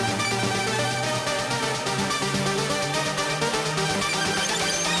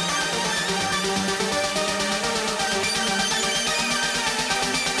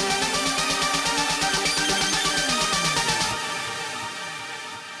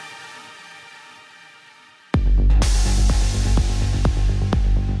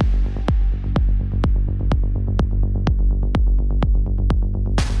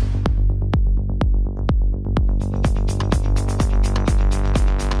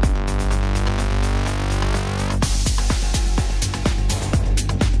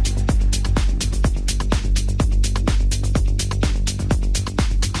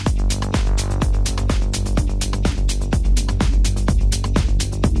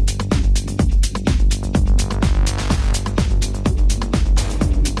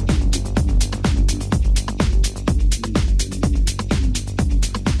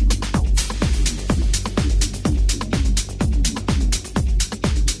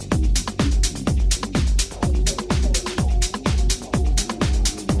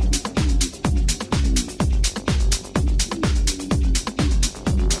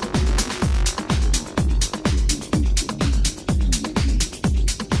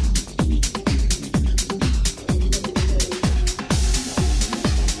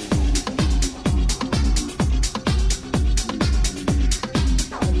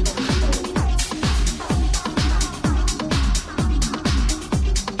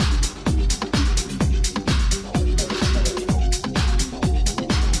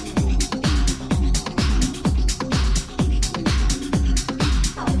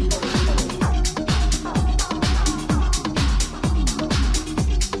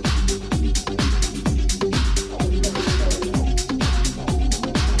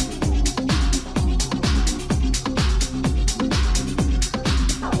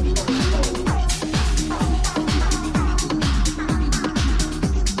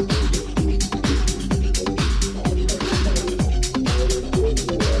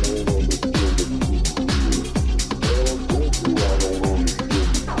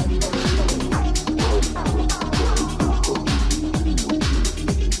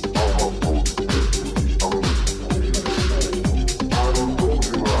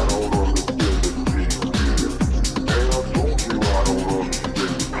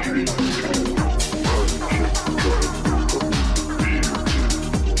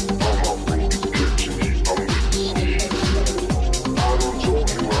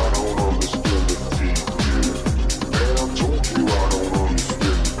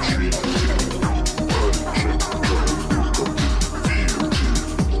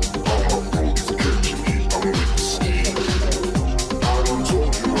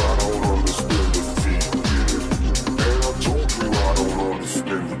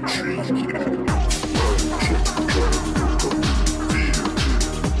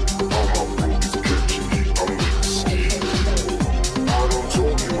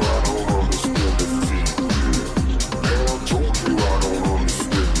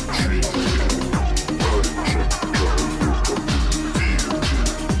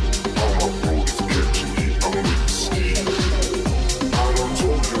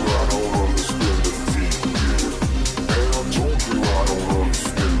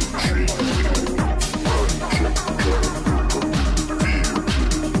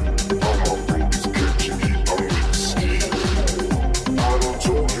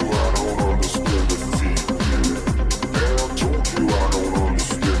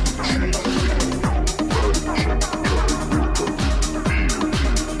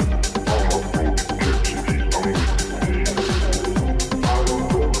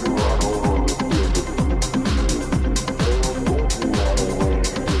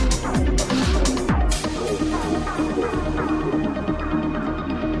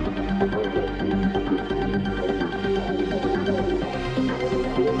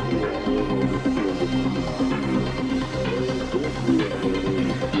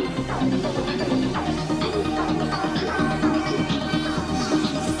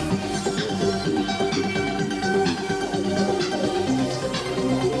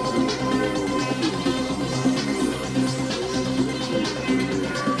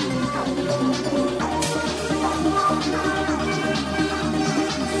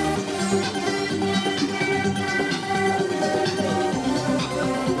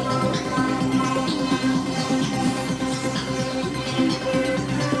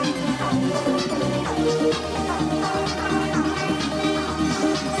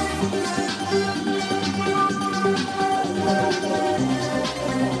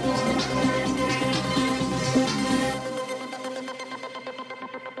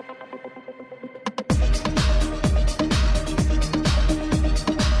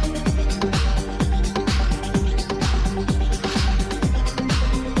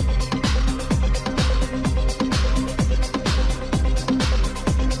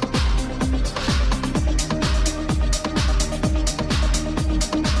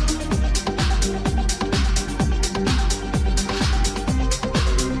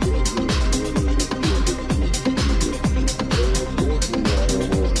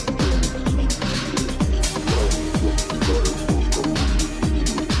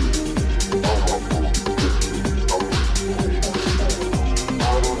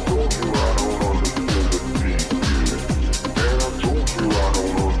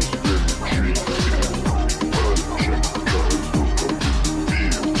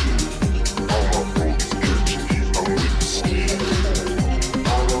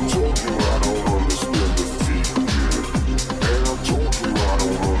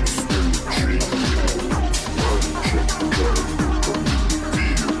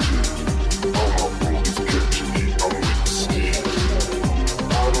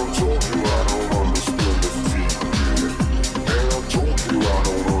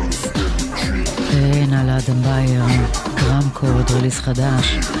 אמבייר, גרם קוד, רליס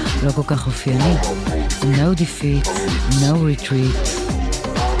חדש, לא כל כך אופייני. No defeat, no retreat.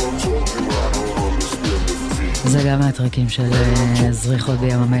 זה גם מהטרקים של זריחות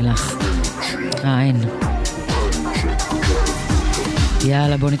בים המלח. אין.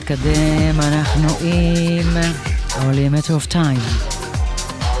 יאללה, בוא נתקדם, אנחנו עם Only a Matter of Time.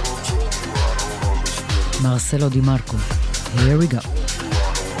 מרסלו די מרקו. Here we go.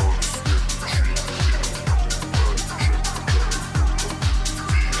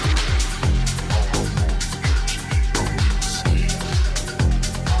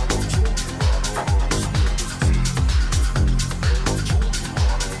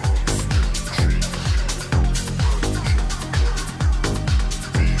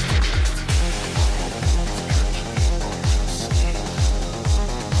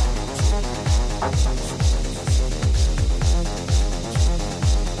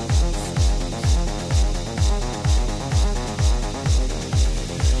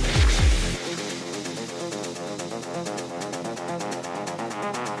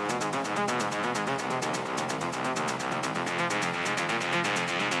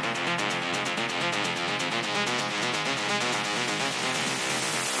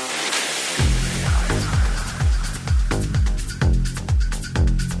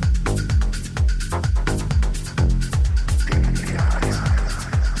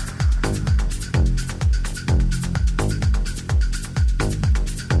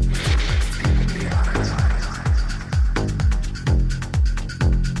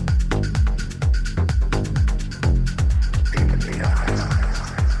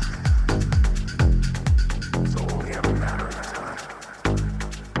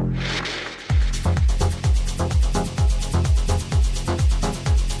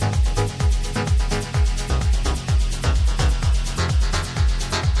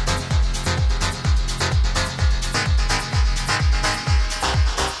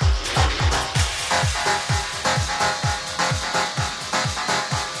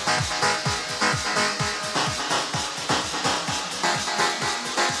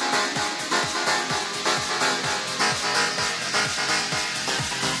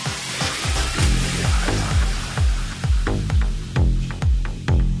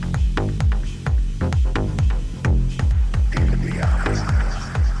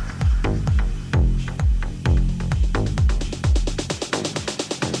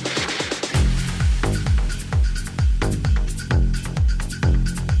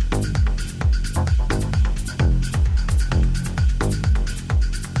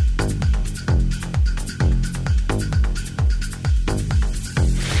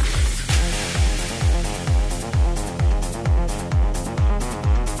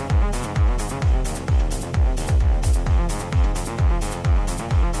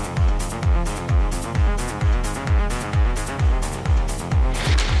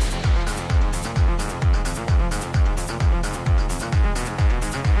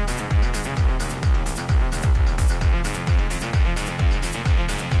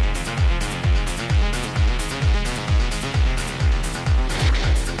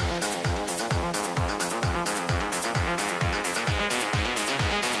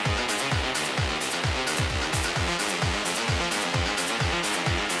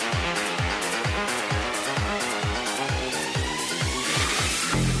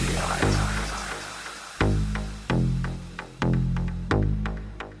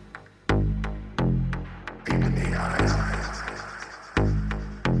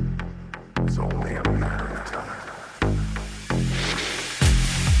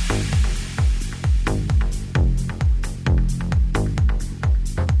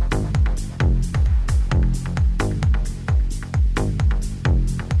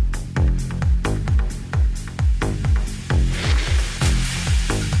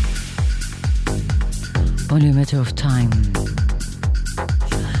 Only a Matter of Time.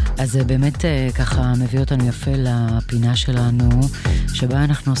 אז זה באמת ככה מביא אותנו יפה לפינה שלנו, שבה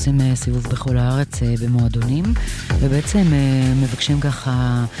אנחנו עושים סיבוב בכל הארץ במועדונים, ובעצם מבקשים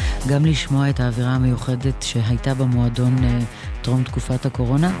ככה גם לשמוע את האווירה המיוחדת שהייתה במועדון טרום תקופת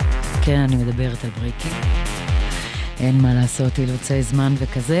הקורונה. כן, אני מדברת על ברייקים. אין מה לעשות, אילוצי זמן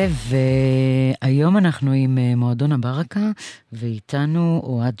וכזה, והיום אנחנו עם מועדון הברקה, ואיתנו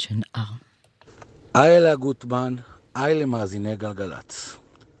אוהד שנער. היי גוטמן, היי למאזיני גלגלץ.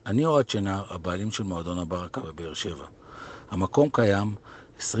 אני אוהד שנער, הבעלים של מועדון הברקה בבאר שבע. המקום קיים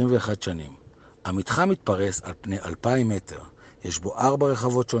 21 שנים. המתחם מתפרס על פני 2,000 מטר. יש בו 4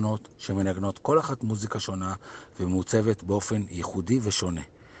 רחבות שונות שמנגנות כל אחת מוזיקה שונה ומעוצבת באופן ייחודי ושונה.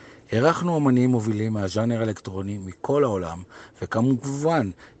 ערכנו אומנים מובילים מהז'אנר האלקטרוני מכל העולם, וכמובן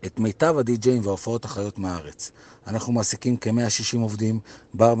את מיטב הדי-ג'אים וההופעות החיות מהארץ. אנחנו מעסיקים כ-160 עובדים,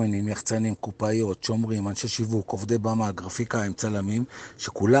 ברמנים, יחצנים, קופאיות, שומרים, אנשי שיווק, עובדי במה, גרפיקאים, צלמים,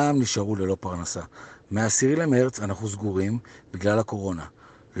 שכולם נשארו ללא פרנסה. מה-10 למרץ אנחנו סגורים בגלל הקורונה.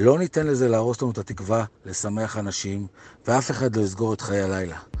 לא ניתן לזה להרוס לנו את התקווה, לשמח אנשים, ואף אחד לא יסגור את חיי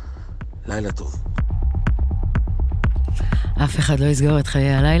הלילה. לילה טוב. אף אחד לא יסגור את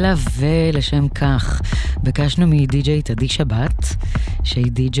חיי הלילה, ולשם כך ביקשנו מדי-ג'יית עדי שבת,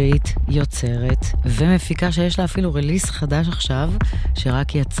 שהיא די-ג'יית יוצרת ומפיקה, שיש לה אפילו ריליס חדש עכשיו,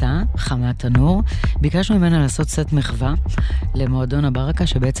 שרק יצא, חמת תנור. ביקשנו ממנה לעשות סט מחווה למועדון הברקה,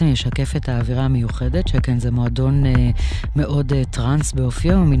 שבעצם ישקף את האווירה המיוחדת, שכן זה מועדון מאוד טרנס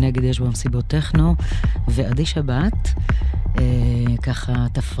באופיו, ומנגד יש בו מסיבות טכנו, ועדי שבת ככה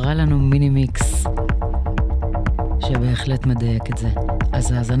תפרה לנו מיני מיקס שבהחלט מדייק את זה.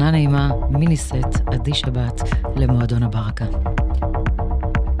 אז האזנה נעימה, מיני סט, עדי שבת למועדון הברקה.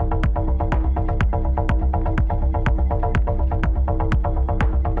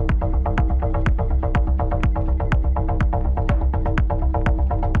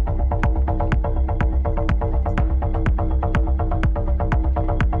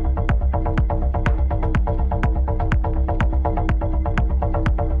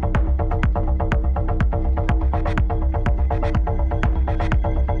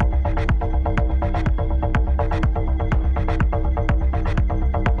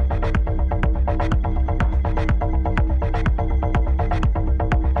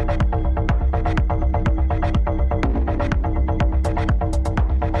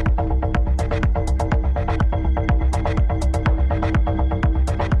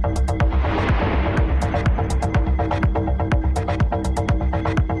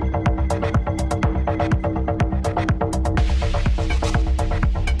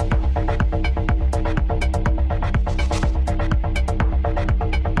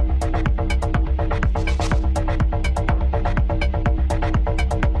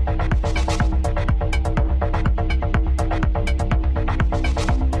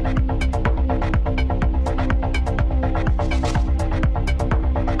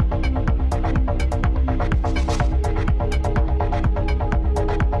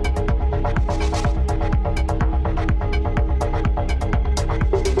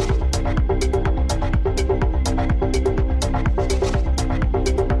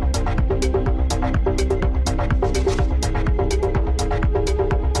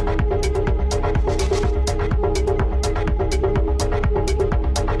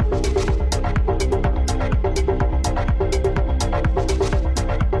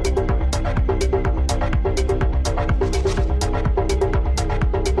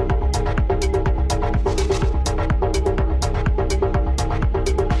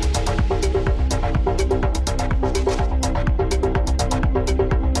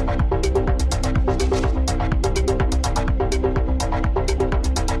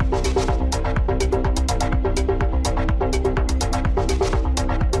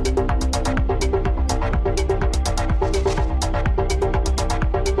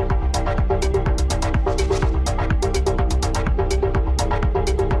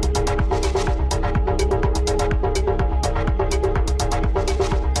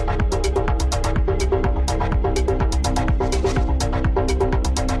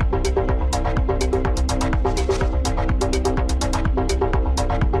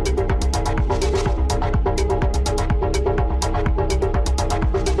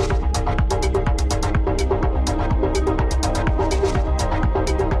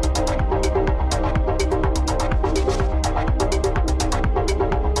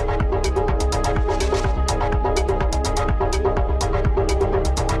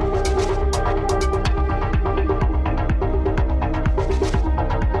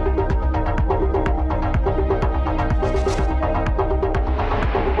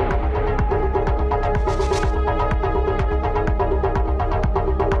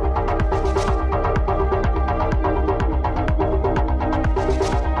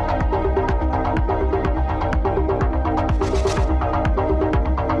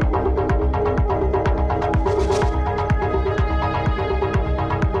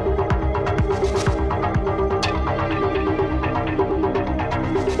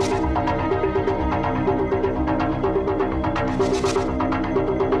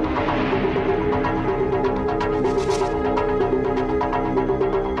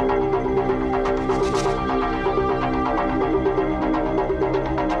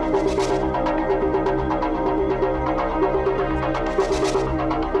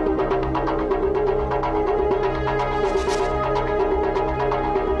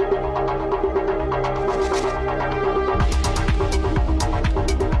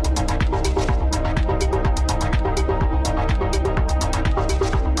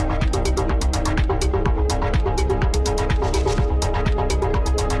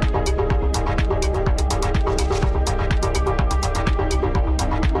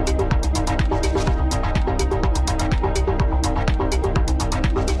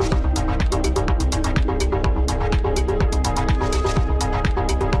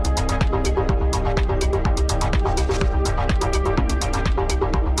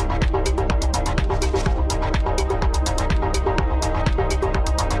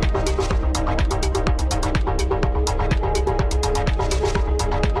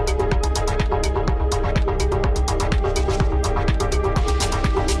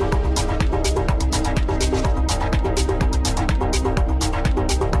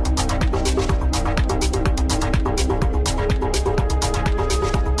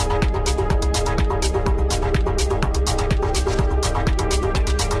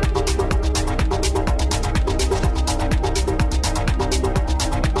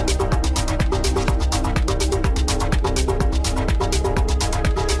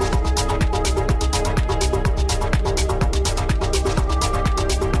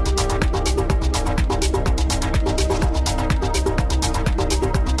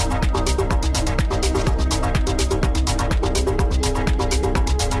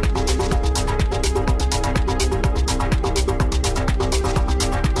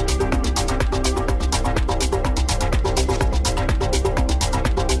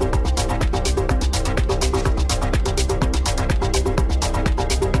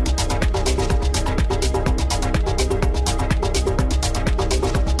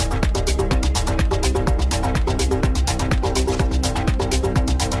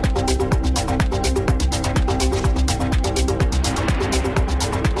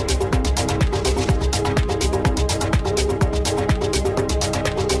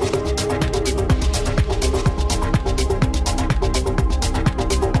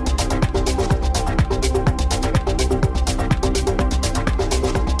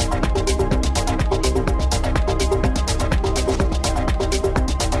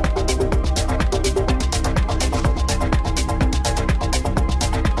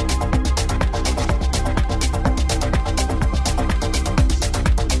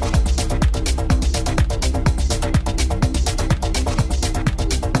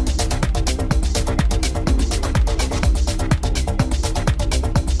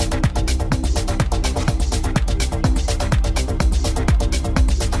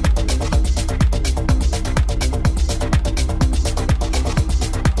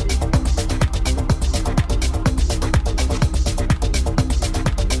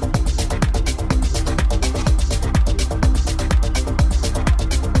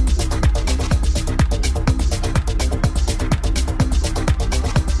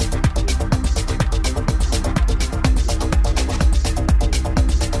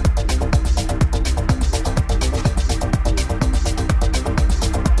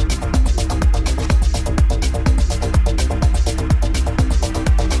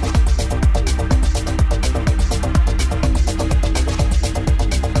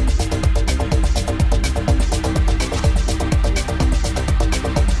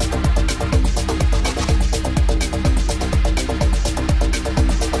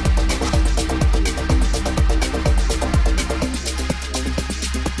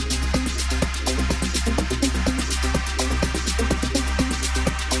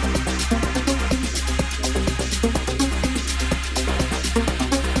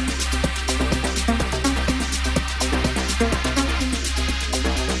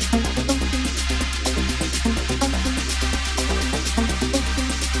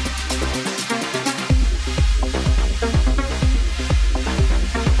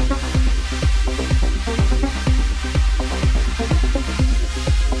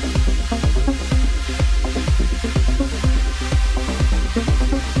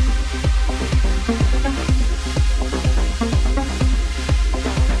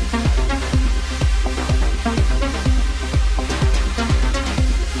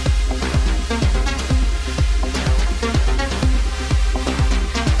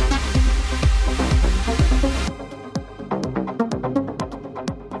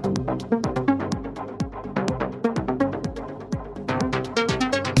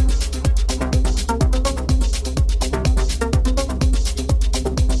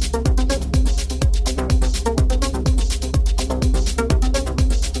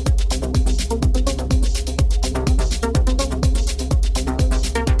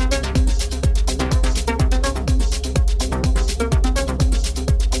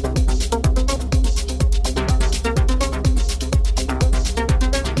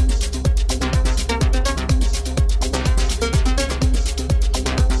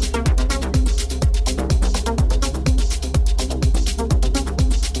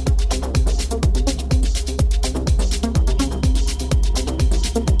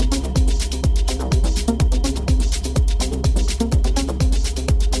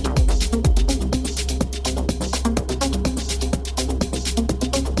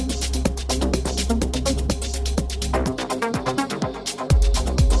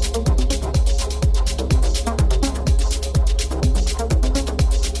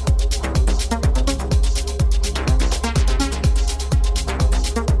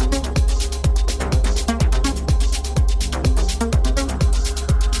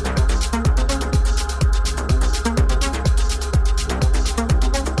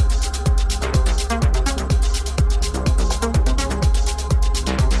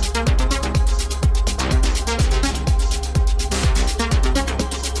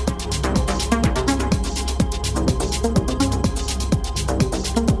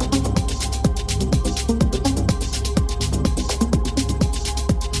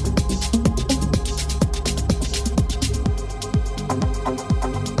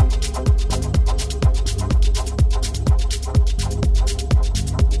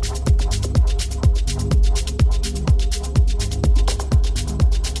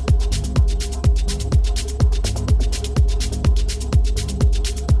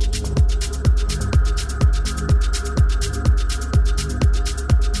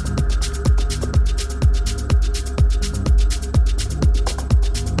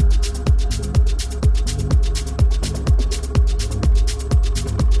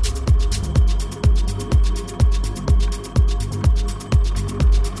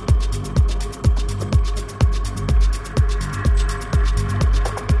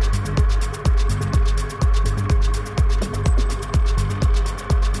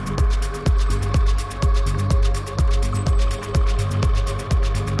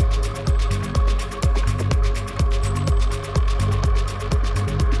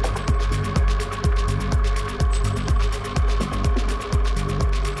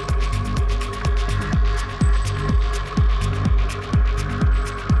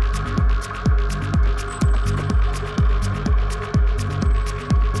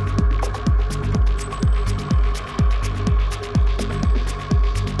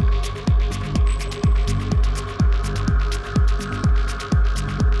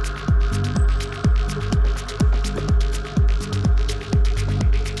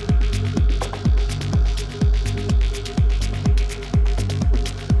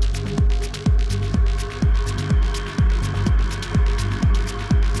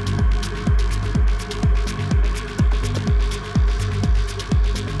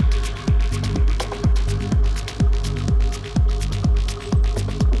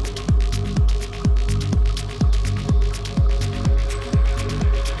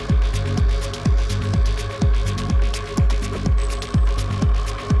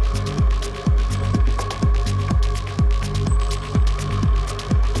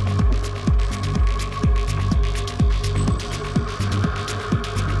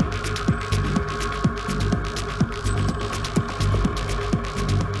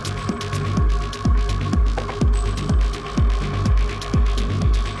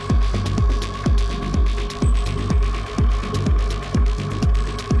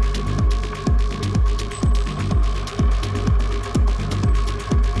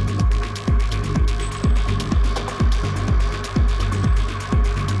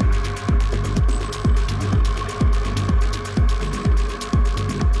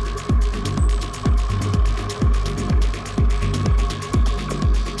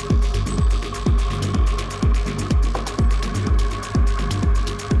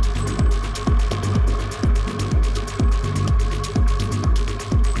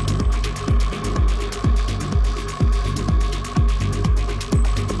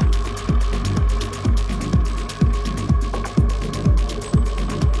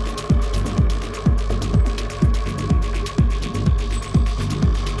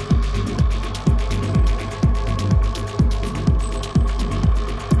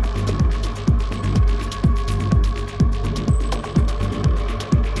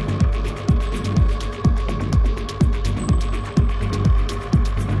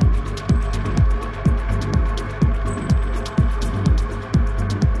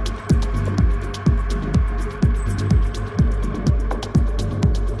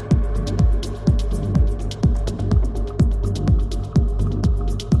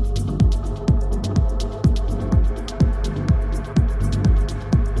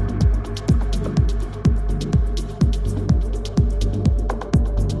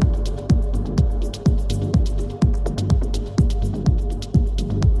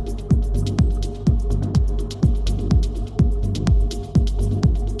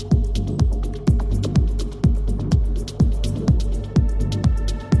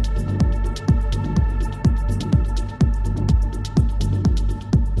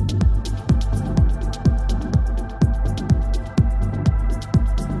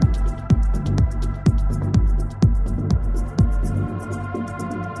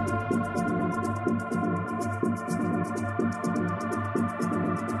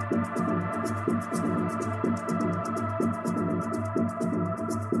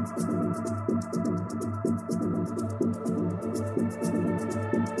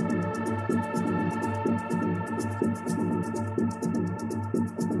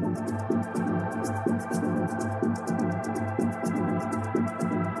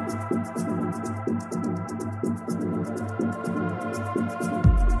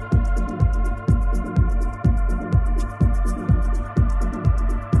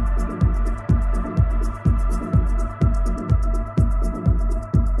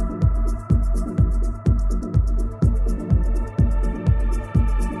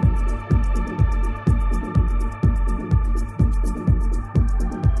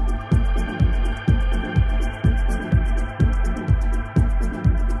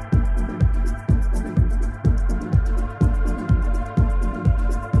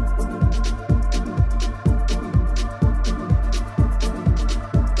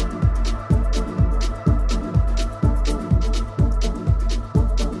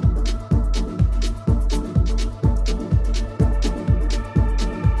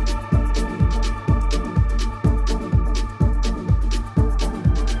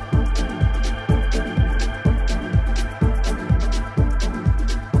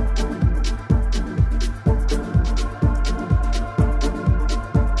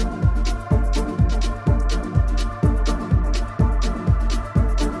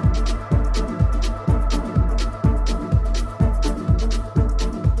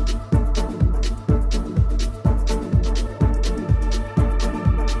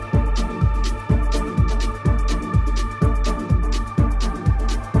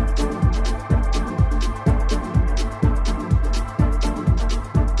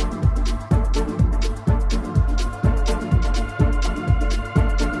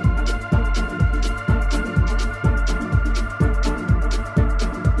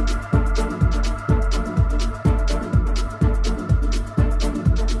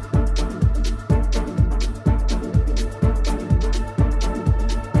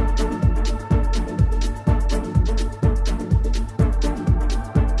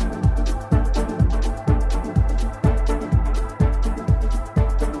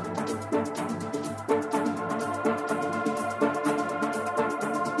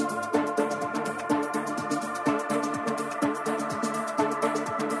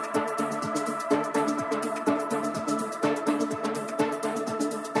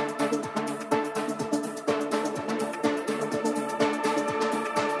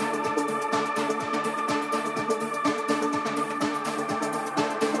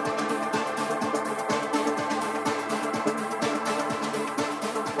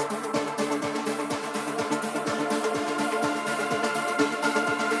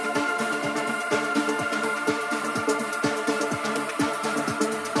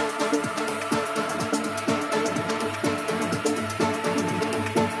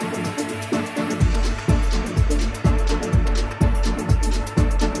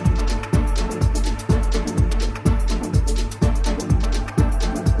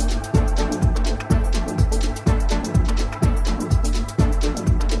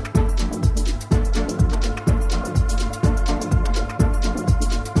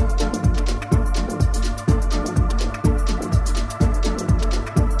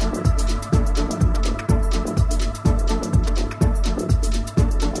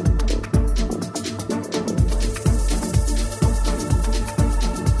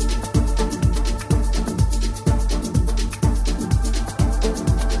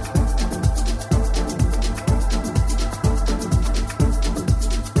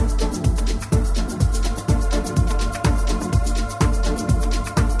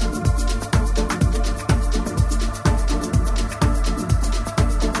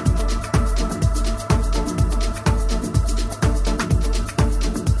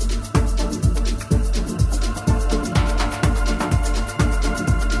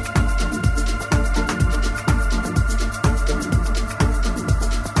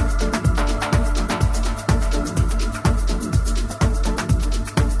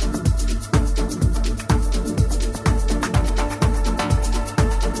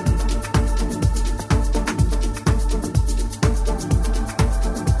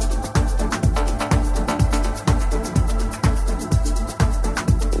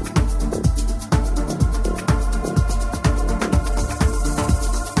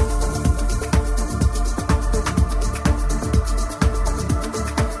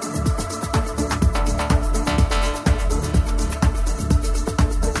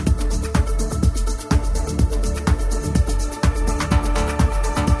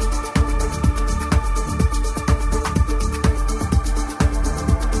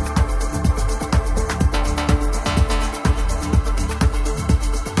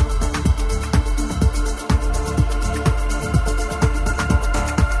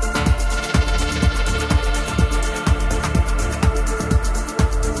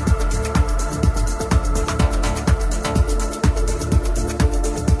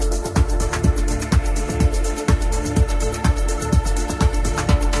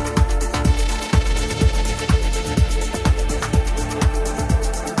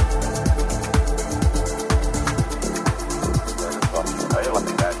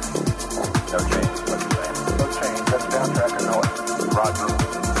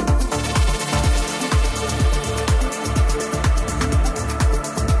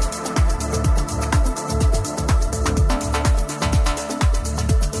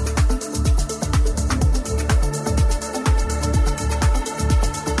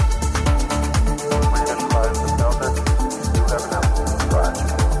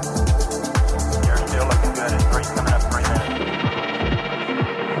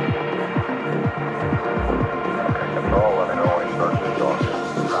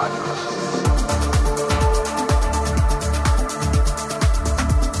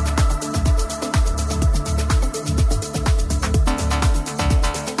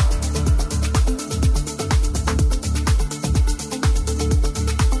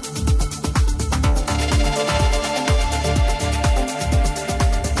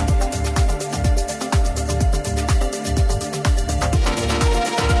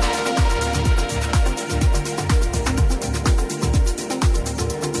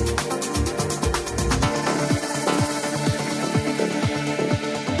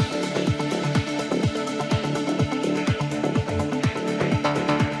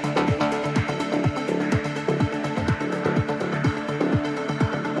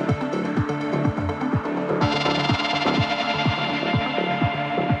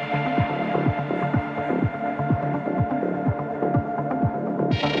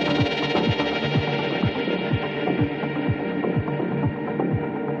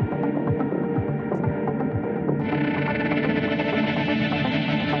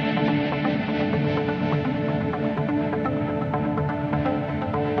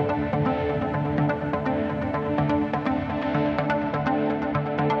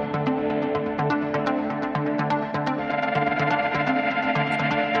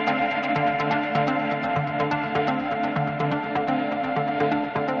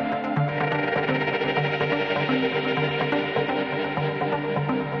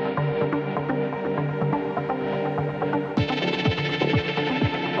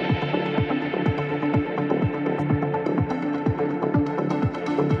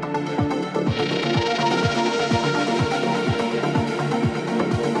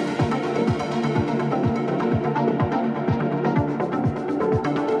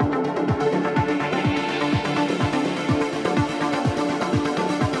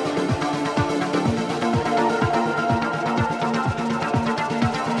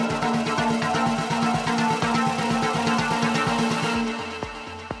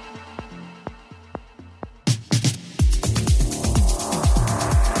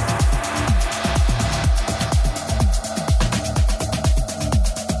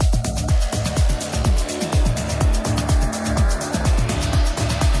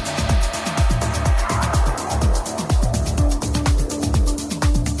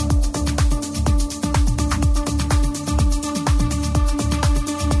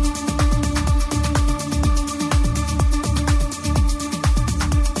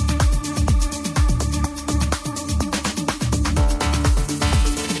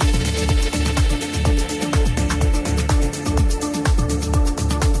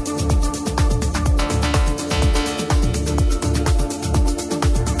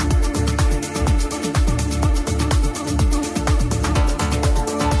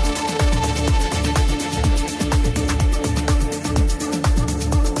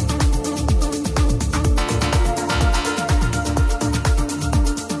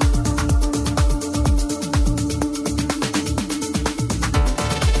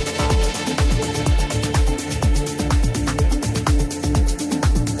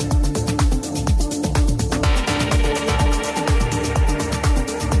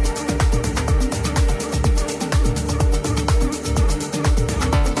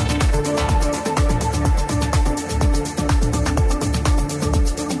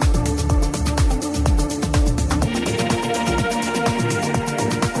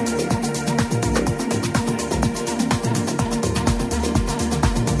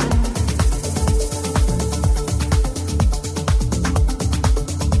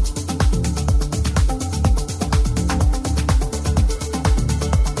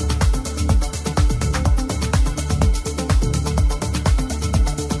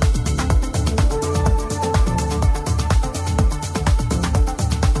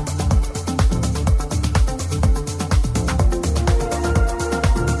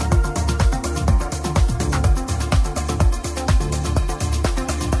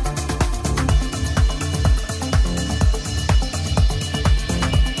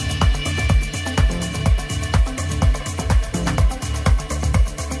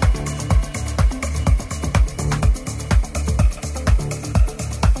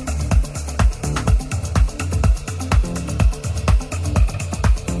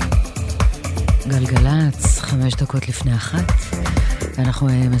 גלגלץ, 5 דקות לפני 1. אנחנו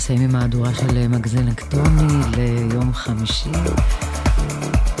מסיימים מהדורה של מגזין אלקטרוני ליום חמישי.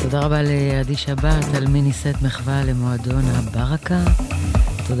 תודה רבה לעדי שבת על מיני סט מחווה למועדון הברקה.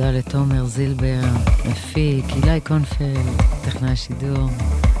 תודה לתומר זילבר, מפיק, אילי קונפל, טכנאי השידור,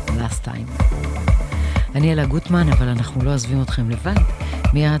 last time. אני אלה גוטמן, אבל אנחנו לא עוזבים אתכם לבד.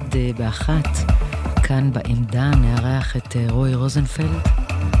 מיד באחת, כאן בעמדה, נארח את רוי רוזנפלד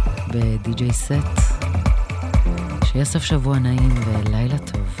בדי-ג'יי סט. שיהיה סוף שבוע נעים ולילה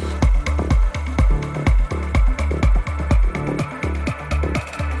טוב.